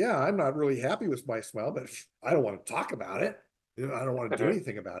 well, yeah, I'm not really happy with my smile, but I don't want to talk about it. I don't want to do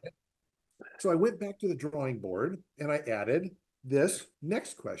anything about it. So I went back to the drawing board and I added this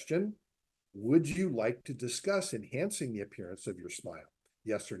next question: would you like to discuss enhancing the appearance of your smile?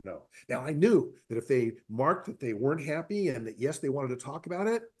 Yes or no? Now, I knew that if they marked that they weren't happy and that yes, they wanted to talk about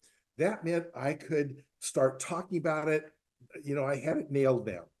it, that meant I could start talking about it. I had it nailed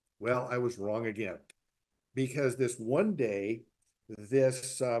down. Well, I was wrong again, because this one day,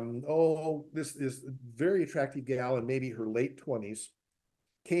 this very attractive gal in maybe her late 20s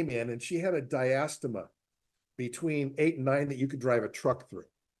came in, and she had a diastema between 8 and 9 that you could drive a truck through.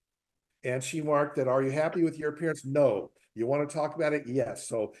 And she marked that, are you happy with your appearance? No. You want to talk about it? Yes.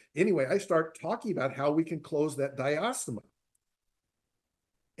 So anyway, I start talking about how we can close that diastema.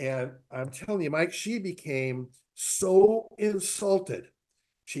 And I'm telling you, Mike, she became so insulted.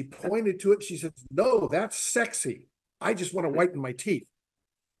 She pointed to it. She said, no, that's sexy. I just want to whiten my teeth.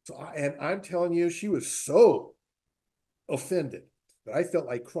 And I'm telling you, she was so offended that I felt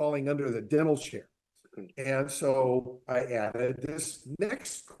like crawling under the dental chair. And so I added this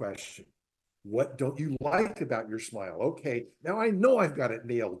next question: what don't you like about your smile? Okay, now I know I've got it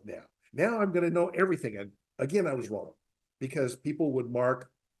nailed now. Now I'm going to know everything. And again, I was wrong, because people would mark,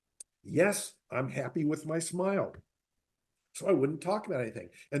 yes, I'm happy with my smile. So I wouldn't talk about anything.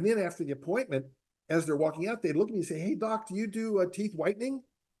 And then after the appointment, as they're walking out, they'd look at me and say, hey, doc, do you do teeth whitening?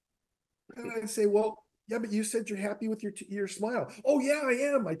 And I'd say, well, yeah, but you said you're happy with your smile. Oh yeah, I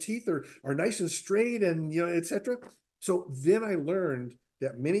am. My teeth are nice and straight, and etc. So then I learned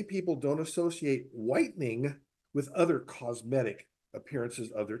that many people don't associate whitening with other cosmetic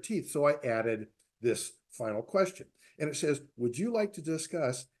appearances of their teeth. So I added this final question, and it says, would you like to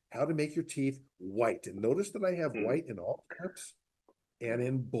discuss how to make your teeth white? And notice that I have white in all caps and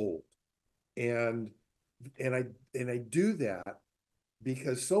in bold. And I do that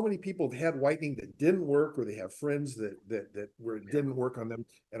because so many people have had whitening that didn't work, or they have friends that where it didn't work on them,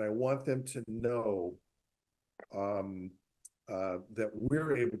 and I want them to know that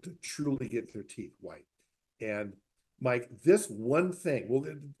we're able to truly get their teeth white. And Mike, this one thing, well,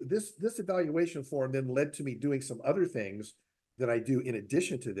 this evaluation form then led to me doing some other things that I do in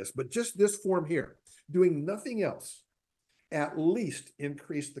addition to this, but just this form here, doing nothing else, at least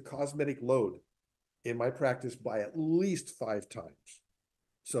increased the cosmetic load in my practice by at least 5 times.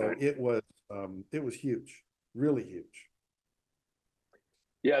 So it was huge, really huge.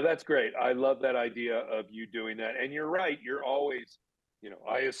 Yeah, that's great. I love that idea of you doing that. And you're right. You're always,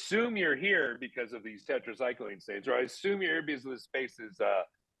 I assume you're here because of these tetracycline stains, or I assume you're here because this space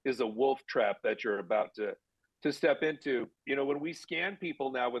is a wolf trap that you're about to step into. When we scan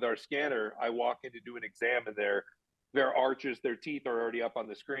people now with our scanner, I walk in to do an exam, and their arches, their teeth are already up on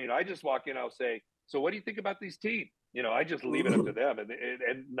the screen. I just walk in, I'll say, so what do you think about these teeth? I just leave it up to them.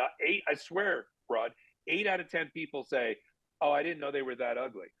 And not eight, I swear, Rod, 8 out of 10 people say, oh, I didn't know they were that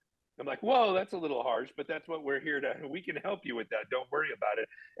ugly. I'm like, whoa, that's a little harsh, but that's what we're here to. We can help you with that. Don't worry about it.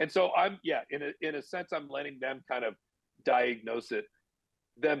 And so in a sense, I'm letting them kind of diagnose it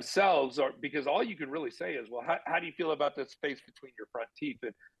themselves, or because all you can really say is, well, how do you feel about the space between your front teeth?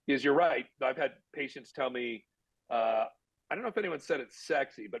 And because you're right, I've had patients tell me, I don't know if anyone said it's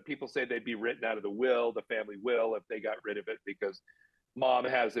sexy, but people say they'd be written out of the family will, if they got rid of it because mom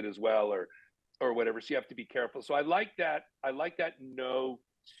has it as well, or whatever. So you have to be careful. So I like that. I like that no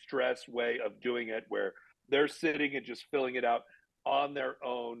stress way of doing it, where they're sitting and just filling it out on their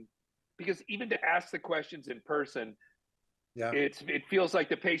own because even to ask the questions in person, Yeah. it feels like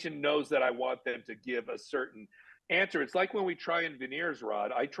the patient knows that I want them to give a certain answer. It's like when we try in veneers,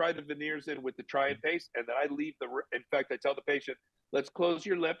 Rod. I try the veneers in with the try and paste, and then I leave in fact, I tell the patient, let's close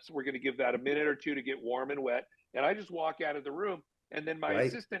your lips. We're going to give that a minute or two to get warm and wet. And I just walk out of the room, and then my Right.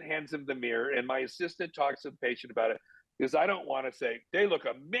 assistant hands him the mirror, and my assistant talks to the patient about it, because I don't want to say, they look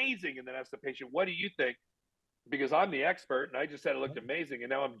amazing, and then ask the patient, what do you think? Because I'm the expert and I just said it looked amazing, and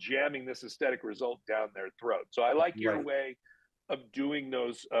now I'm jamming this aesthetic result down their throat. So I like your Right. way of doing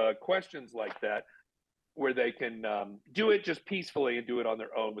those questions like that, where they can do it just peacefully and do it on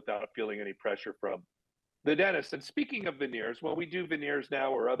their own without feeling any pressure from the dentist. And speaking of veneers, when we do veneers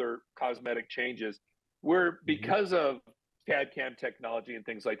now or other cosmetic changes, we're, Mhm. because of CAD CAM technology and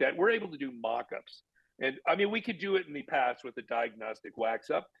things like that, we're able to do mock-ups. And I mean, we could do it in the past with the diagnostic wax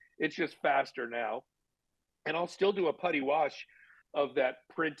up. It's just faster now. And I'll still do a putty wash of that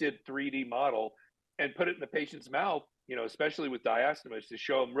printed 3D model and put it in the patient's mouth, you know, especially with diastemas, to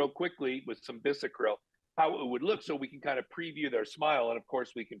show them real quickly with some bisacryl how it would look, so we can kind of preview their smile. And of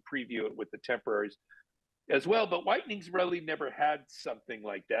course, we can preview it with the temporaries as well. But whitening's really never had something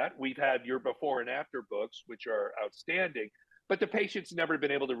like that. We've had your before and after books, which are outstanding, but the patient's never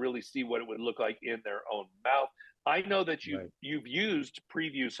been able to really see what it would look like in their own mouth. I know that Right. you've used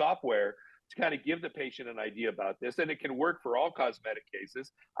preview software to kind of give the patient an idea about this, and it can work for all cosmetic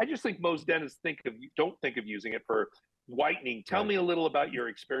cases. I just think most dentists don't think of using it for whitening. Tell Right. me a little about your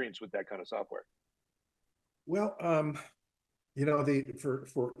experience with that kind of software. Well, you know, the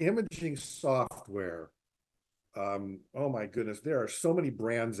for imaging software, oh my goodness, there are so many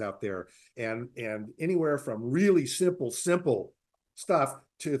brands out there, and anywhere from really simple stuff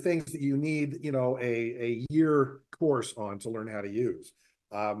to things that you need, you know, a year course on to learn how to use.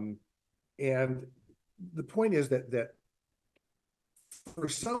 Um, and the point is that for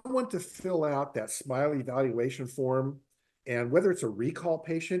someone to fill out that smile evaluation form, and whether it's a recall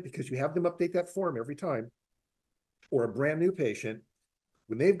patient, because you have them update that form every time, or a brand new patient,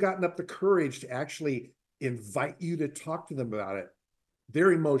 when they've gotten up the courage to actually invite you to talk to them about it,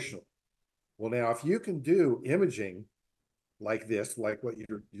 they're emotional. Well, now, if you can do imaging like this, like what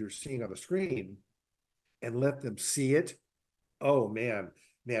you're seeing on the screen, and let them see it, oh man,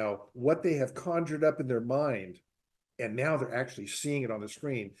 now what they have conjured up in their mind, and now they're actually seeing it on the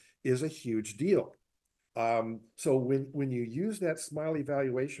screen, is a huge deal. So when you use that smile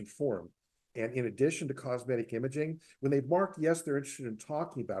evaluation form, and in addition to cosmetic imaging, when they've marked yes, they're interested in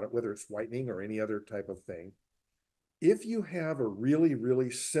talking about it, whether it's whitening or any other type of thing, if you have a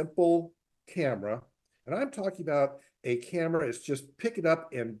really simple camera, and I'm talking about a camera, it's just pick it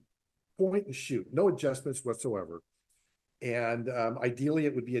up and point and shoot, no adjustments whatsoever. And ideally,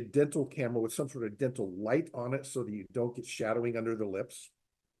 it would be a dental camera with some sort of dental light on it so that you don't get shadowing under the lips.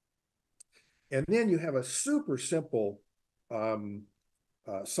 And then you have a super simple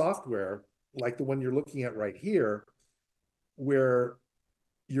software like the one you're looking at right here, where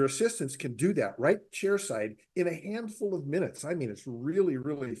your assistants can do that right chairside in a handful of minutes. I mean, it's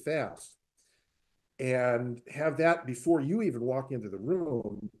really fast. And have that before you even walk into the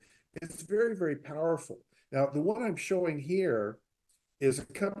room. It's very powerful. Now, the one I'm showing here is a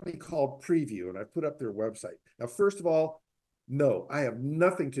company called Preview, and I put up their website. Now, first of all, no, I have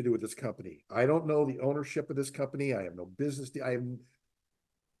nothing to do with this company. I don't know the ownership of this company. I have no business. I have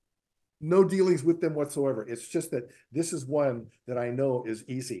no dealings with them whatsoever. It's just that this is one that I know is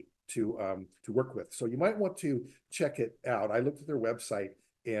easy to work with. So you might want to check it out. I looked at their website,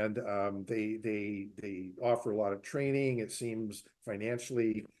 and they offer a lot of training. It seems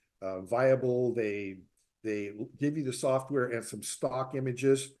financially viable. They give you the software and some stock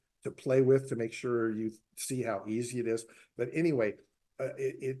images to play with to make sure you see how easy it is. But anyway,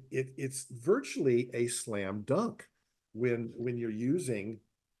 it's virtually a slam dunk when you're using,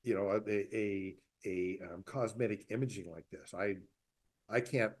 you know, a cosmetic imaging like this. I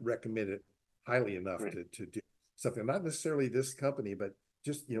can't recommend it highly enough Right. to do something. Not necessarily this company, but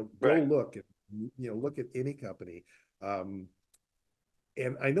just, you know, go Right. look at, you know, look at any company.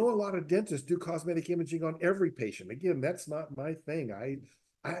 And I know a lot of dentists do cosmetic imaging on every patient. Again, that's not my thing. I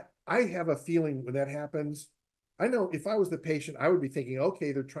have a feeling when that happens, I know if I was the patient, I would be thinking,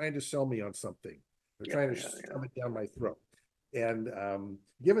 okay, they're trying to sell me on something. They're Yeah, trying to yeah, yeah. shove it down my throat. And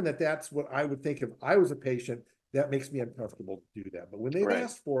given that that's what I would think if I was a patient, that makes me uncomfortable to do that. But when they've Right.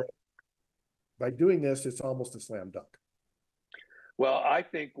 asked for it, by doing this, it's almost a slam dunk. Well, I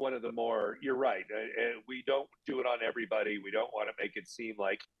think one of the more, you're right. We don't do it on everybody. We don't want to make it seem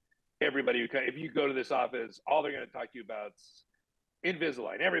like everybody who, if you go to this office, all they're going to talk to you about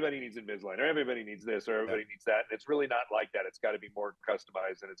Invisalign. Everybody needs Invisalign, or everybody needs this, or everybody needs that. And it's really not like that. It's got to be more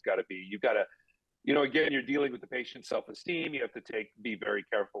customized, and it's got to be, you've got to, again, you're dealing with the patient's self-esteem. You have to be very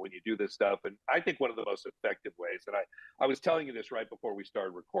careful when you do this stuff. And I think one of the most effective ways, and I was telling you this right before we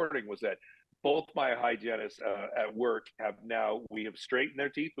started recording, was that both my hygienists at work we have straightened their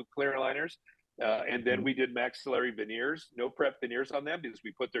teeth with clear aligners. And then we did maxillary veneers, no prep veneers on them, because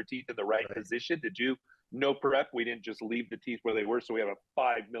we put their teeth in the right position to do no prep. We didn't just leave the teeth where they were. So we have a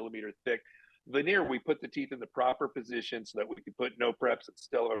 5 millimeter thick veneer. We put the teeth in the proper position so that we could put no preps and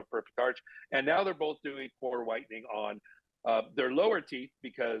still have a perfect arch. And now they're both doing KoR Whitening on their lower teeth,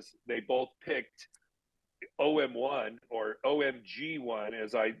 because they both picked OM1 or OMG1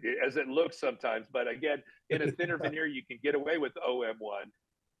 as it looks sometimes. But again, in a thinner veneer, you can get away with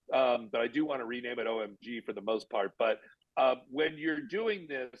OM1. But I do want to rename it OMG for the most part. But when you're doing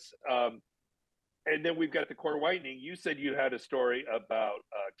this, and then we've got the KoR Whitening, you said you had a story about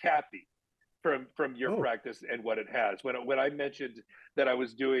Kathy from your practice and what it has. When I mentioned that I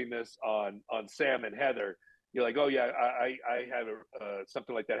was doing this on Sam and Heather, you're like, oh yeah, I had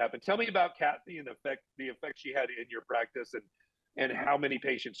something like that happen. Tell me about Kathy and the effect she had in your practice, and how many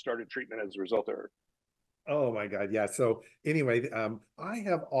patients started treatment as a result of her. Oh my God. Yeah. So anyway, I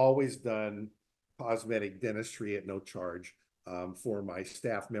have always done cosmetic dentistry at no charge for my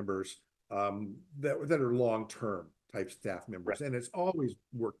staff members that are long-term type staff members. And it's always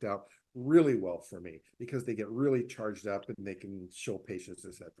worked out really well for me, because they get really charged up and they can show patients,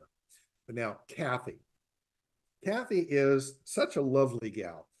 etc. But now Kathy is such a lovely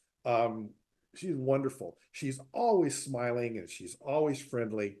gal. She's wonderful. She's always smiling and she's always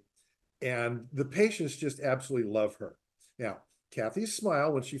friendly. And the patients just absolutely love her. Now, Kathy's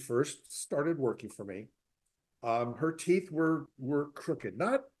smile, when she first started working for me, her teeth were crooked,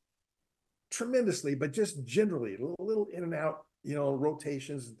 not tremendously, but just generally a little in and out,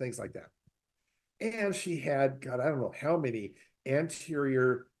 rotations and things like that. And she had, God, I don't know how many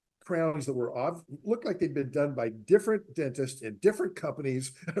anterior crowns that looked like they'd been done by different dentists in different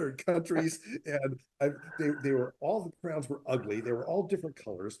companies or countries. And all the crowns were ugly. They were all different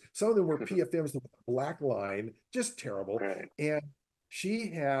colors. Some of them were PFMs with a black line, just terrible. Right. And she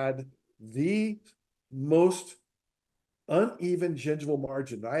had the most uneven gingival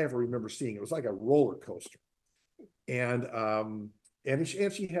margin that I ever remember seeing. It was like a roller coaster. And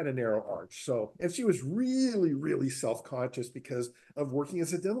she had a narrow arch. So, and she was really, really self-conscious because of working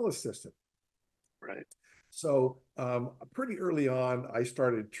as a dental assistant. Right. So pretty early on, I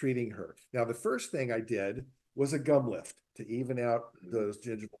started treating her. Now, the first thing I did was a gum lift to even out those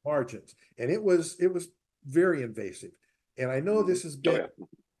gingival margins. And it was very invasive. And I know this has been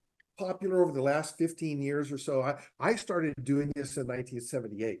popular over the last 15 years or so. I started doing this in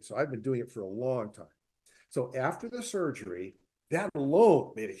 1978. So I've been doing it for a long time. So after the surgery, that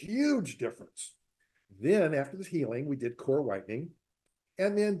alone made a huge difference. Then after the healing, we did KoR Whitening,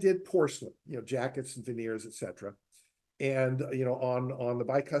 and then did porcelain, jackets and veneers, etc. And on the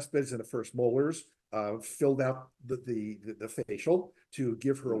bicuspids and the first molars, filled out the facial to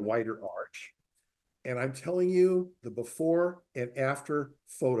give her a wider arch. And I'm telling you, the before and after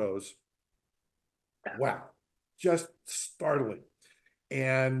photos, wow, just startling.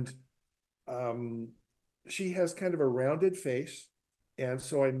 And she has kind of a rounded face. And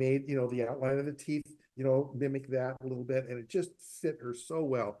so I made, the outline of the teeth, mimic that a little bit. And it just fit her so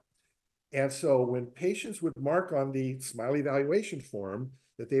well. And so when patients would mark on the Smile evaluation form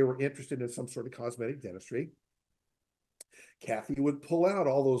that they were interested in some sort of cosmetic dentistry, Kathy would pull out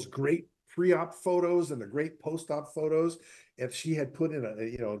all those great pre-op photos and the great post-op photos. And she had put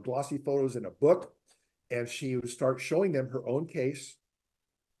in glossy photos in a book. And she would start showing them her own case.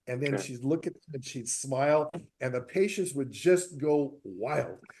 And then she'd look at them and she'd smile, and the patients would just go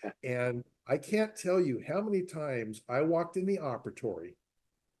wild. And I can't tell you how many times I walked in the operatory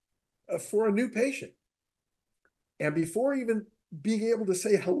for a new patient. And before even being able to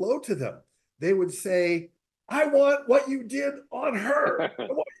say hello to them, they would say, I want what you did on her. I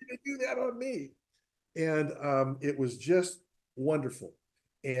want you to do that on me. And it was just wonderful.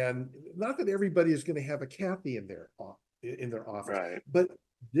 And not that everybody is going to have a Kathy in their office, Right. but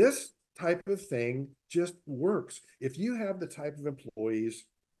this type of thing just works. If you have the type of employees,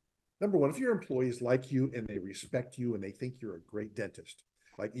 number one, if your employees like you and they respect you and they think you're a great dentist,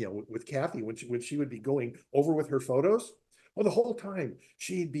 like, with Kathy, when she would be going over with her photos, well, the whole time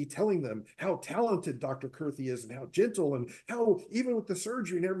she'd be telling them how talented Dr. Kurthy is and how gentle, and how even with the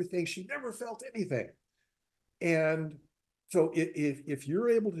surgery and everything, she never felt anything. And so if you're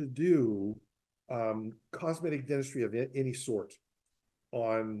able to do cosmetic dentistry of any sort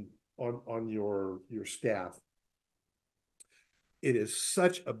on your staff, it is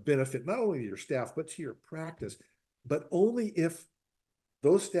such a benefit, not only to your staff, but to your practice, but only if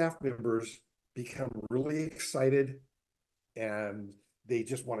those staff members become really excited and they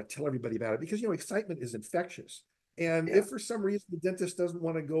just want to tell everybody about it, because, excitement is infectious. And if for some reason the dentist doesn't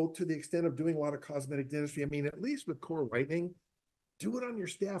want to go to the extent of doing a lot of cosmetic dentistry, I mean, at least with KoR Whitening, do it on your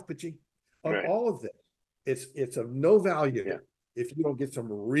staff, but on all of this, it's of no value if you don't get some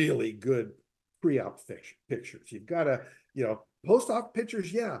really good pre-op pictures. You've got to, post-op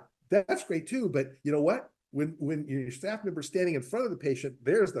pictures, that's great too. But you know what? When your staff member standing in front of the patient,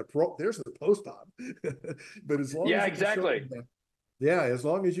 there's the post-op. But as long as you can show them that, as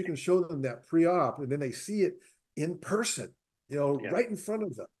long as you can show them that pre-op, and then they see it in person, right in front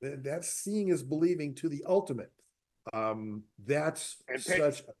of them, that's seeing is believing to the ultimate. That's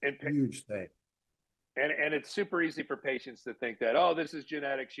such a huge thing. And it's super easy for patients to think that, oh, this is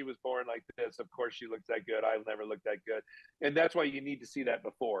genetic. She was born like this. Of course she looks that good. I'll never look that good. And that's why you need to see that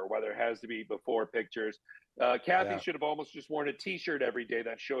before, whether it has to be before pictures. Kathy should have almost just worn a t-shirt every day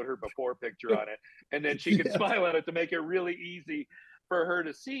that showed her before picture on it. And then she could smile at it to make it really easy for her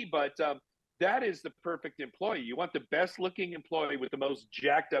to see. But that is the perfect employee. You want the best looking employee with the most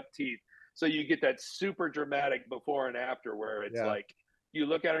jacked up teeth. So you get that super dramatic before and after where it's like, you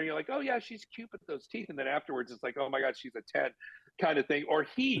look at her and you're like, oh yeah, she's cute with those teeth. And then afterwards it's like, oh my God, she's a 10 kind of thing. Or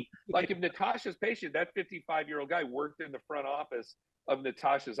like if Natasha's patient, that 55-year-old guy worked in the front office of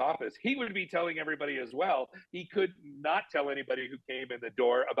Natasha's office, he would be telling everybody as well. He could not tell anybody who came in the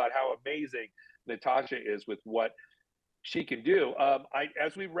door about how amazing Natasha is with what she can do.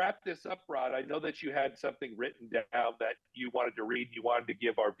 As we wrap this up, Rod, I know that you had something written down that you wanted to read. You wanted to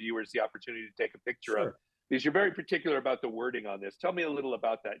give our viewers the opportunity to take a picture of, because you're very particular about the wording on this. Tell me a little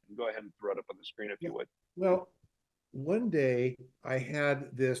about that. You can go ahead and throw it up on the screen if you would. Well, one day I had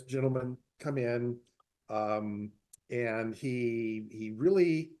this gentleman come in, and he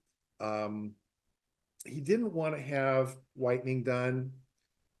really he didn't want to have whitening done,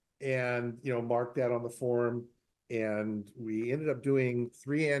 and marked that on the form. And we ended up doing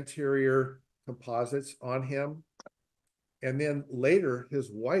 3 anterior composites on him. And then later his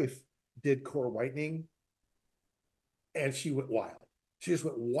wife did KoR Whitening, and she went wild. She just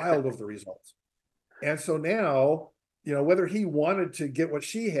went wild over the results. And so now, whether he wanted to get what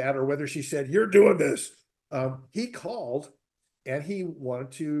she had or whether she said, you're doing this, he called and he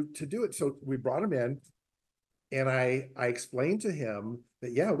wanted to do it. So we brought him in, and I explained to him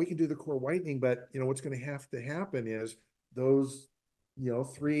that, we can do the KoR Whitening, but what's going to have to happen is those,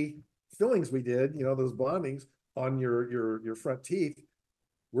 3 fillings we did, those bondings on your front teeth,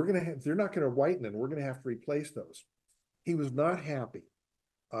 they're not going to whiten, and we're going to have to replace those. He was not happy.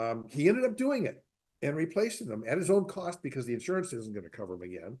 He ended up doing it and replacing them at his own cost because the insurance isn't going to cover him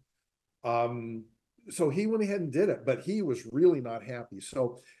again. So he went ahead and did it, but he was really not happy.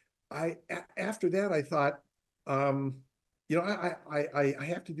 So after that, I thought, I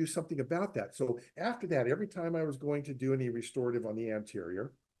have to do something about that. So after that, every time I was going to do any restorative on the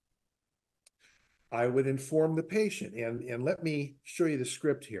anterior, I would inform the patient, and let me show you the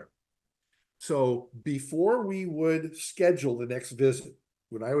script here. So before we would schedule the next visit,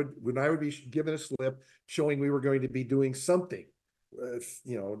 when I would be given a slip showing we were going to be doing something,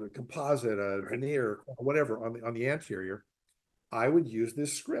 the composite, a veneer, whatever on the anterior, I would use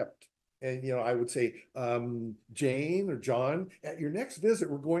this script. And, I would say, Jane or John, at your next visit,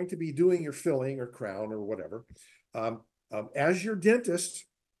 we're going to be doing your filling or crown or whatever. As your dentist,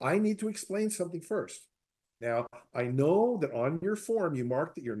 I need to explain something first. Now, I know that on your form, you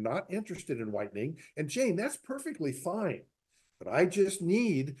marked that you're not interested in whitening. And Jane, that's perfectly fine. But I just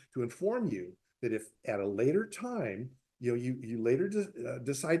need to inform you that if at a later time, you later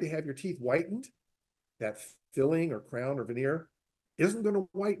decide to have your teeth whitened, that filling or crown or veneer isn't going to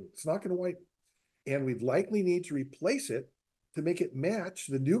whiten. It's not going to whiten. And we'd likely need to replace it to make it match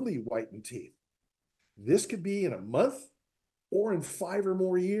the newly whitened teeth. This could be in a month or in 5 or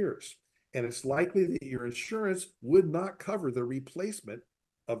more years. And it's likely that your insurance would not cover the replacement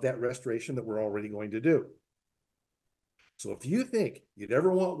of that restoration that we're already going to do. So if you think you'd ever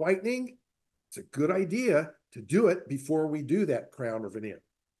want whitening, it's a good idea to do it before we do that crown or veneer.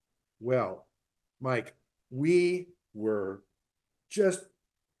 Well, Mike, we were just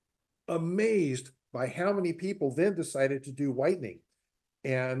amazed by how many people then decided to do whitening.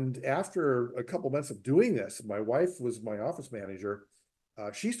 And after a couple months of doing this, my wife was my office manager.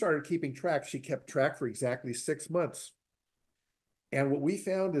 She started keeping track. She kept track for exactly 6 months. And what we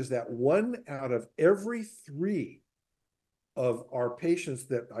found is that 1 out of every 3 of our patients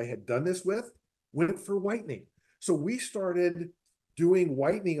that I had done this with went for whitening. So we started doing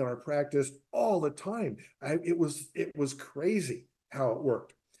whitening in our practice all the time. It was crazy. how it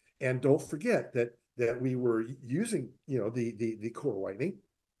worked. And don't forget that we were using, the KoR Whitening.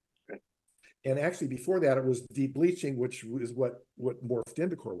 And actually before that, it was deep bleaching, which is what morphed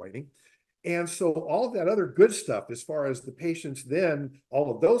into KoR Whitening. And so all of that other good stuff, as far as the patients, then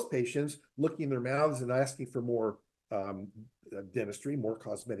all of those patients looking in their mouths and asking for more dentistry, more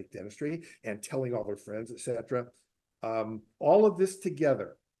cosmetic dentistry, and telling all their friends, etc. All of this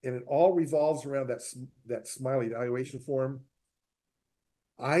together, and it all revolves around that smile evaluation form.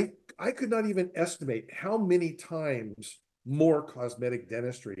 I could not even estimate how many times more cosmetic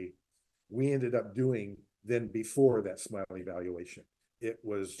dentistry we ended up doing than before that smile evaluation. It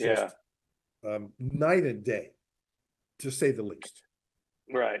was just night and day, to say the least.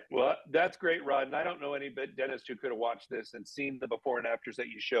 Right. Well, that's great, Rod. And I don't know any dentist who could have watched this and seen the before and afters that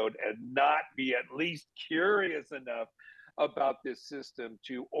you showed and not be at least curious enough about this system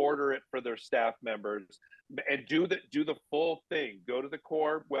to order it for their staff members and do the full thing. Go to the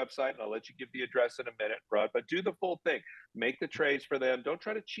KoR website, and I'll let you give the address in a minute, Rod, but do the full thing. Make the trays for them. Don't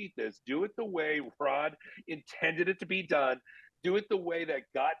try to cheat this. Do it the way Rod intended it to be done. Do it the way that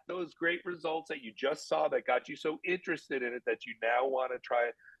got those great results that you just saw, that got you so interested in it that you now want to try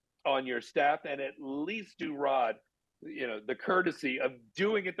it on your staff, and at least do Rod, the courtesy of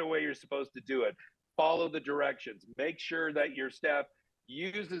doing it the way you're supposed to do it. Follow the directions. Make sure that your staff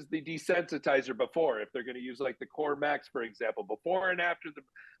uses the desensitizer before, if they're going to use like the KoR Max, for example, before and after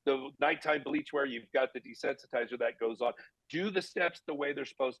the nighttime bleach where you've got the desensitizer that goes on. Do the steps the way they're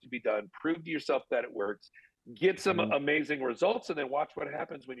supposed to be done. Prove to yourself that it works. Get some amazing results, and then watch what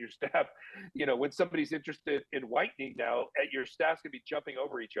happens when your staff, when somebody's interested in whitening now, your staff's gonna be jumping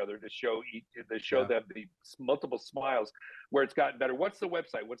over each other to show them the multiple smiles where it's gotten better. What's the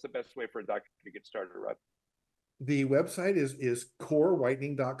website? What's the best way for a doctor to get started, Rod? The website is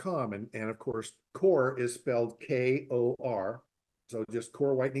KoRWhitening.com, and of course KoR is spelled KOR, so just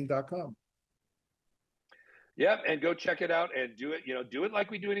KoRWhitening.com. Yep, and go check it out and do it. Do it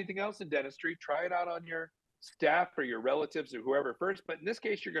like we do anything else in dentistry. Try it out on your staff or your relatives or whoever first. But in this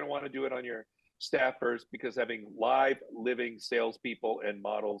case, you're going to want to do it on your staff first, because having live, living salespeople and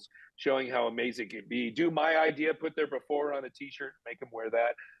models showing how amazing it can be. Do my idea, put their before on a T-shirt, make them wear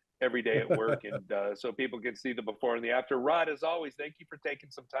that every day at work, and so people can see the before and the after. Rod, as always, thank you for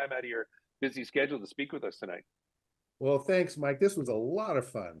taking some time out of your busy schedule to speak with us tonight. Well, thanks, Mike. This was a lot of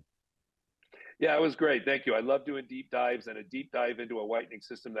fun. Yeah, it was great. Thank you. I love doing deep dives, and a deep dive into a whitening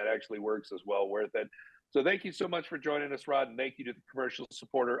system that actually works is well worth it. So thank you so much for joining us, Rod, and thank you to the commercial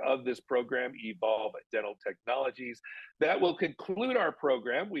supporter of this program, Evolve Dental Technologies. That will conclude our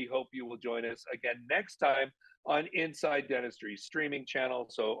program. We hope you will join us again next time on Inside Dentistry streaming channel.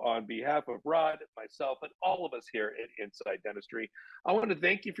 So on behalf of Rod, myself, and all of us here at Inside Dentistry, I want to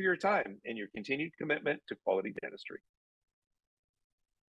thank you for your time and your continued commitment to quality dentistry.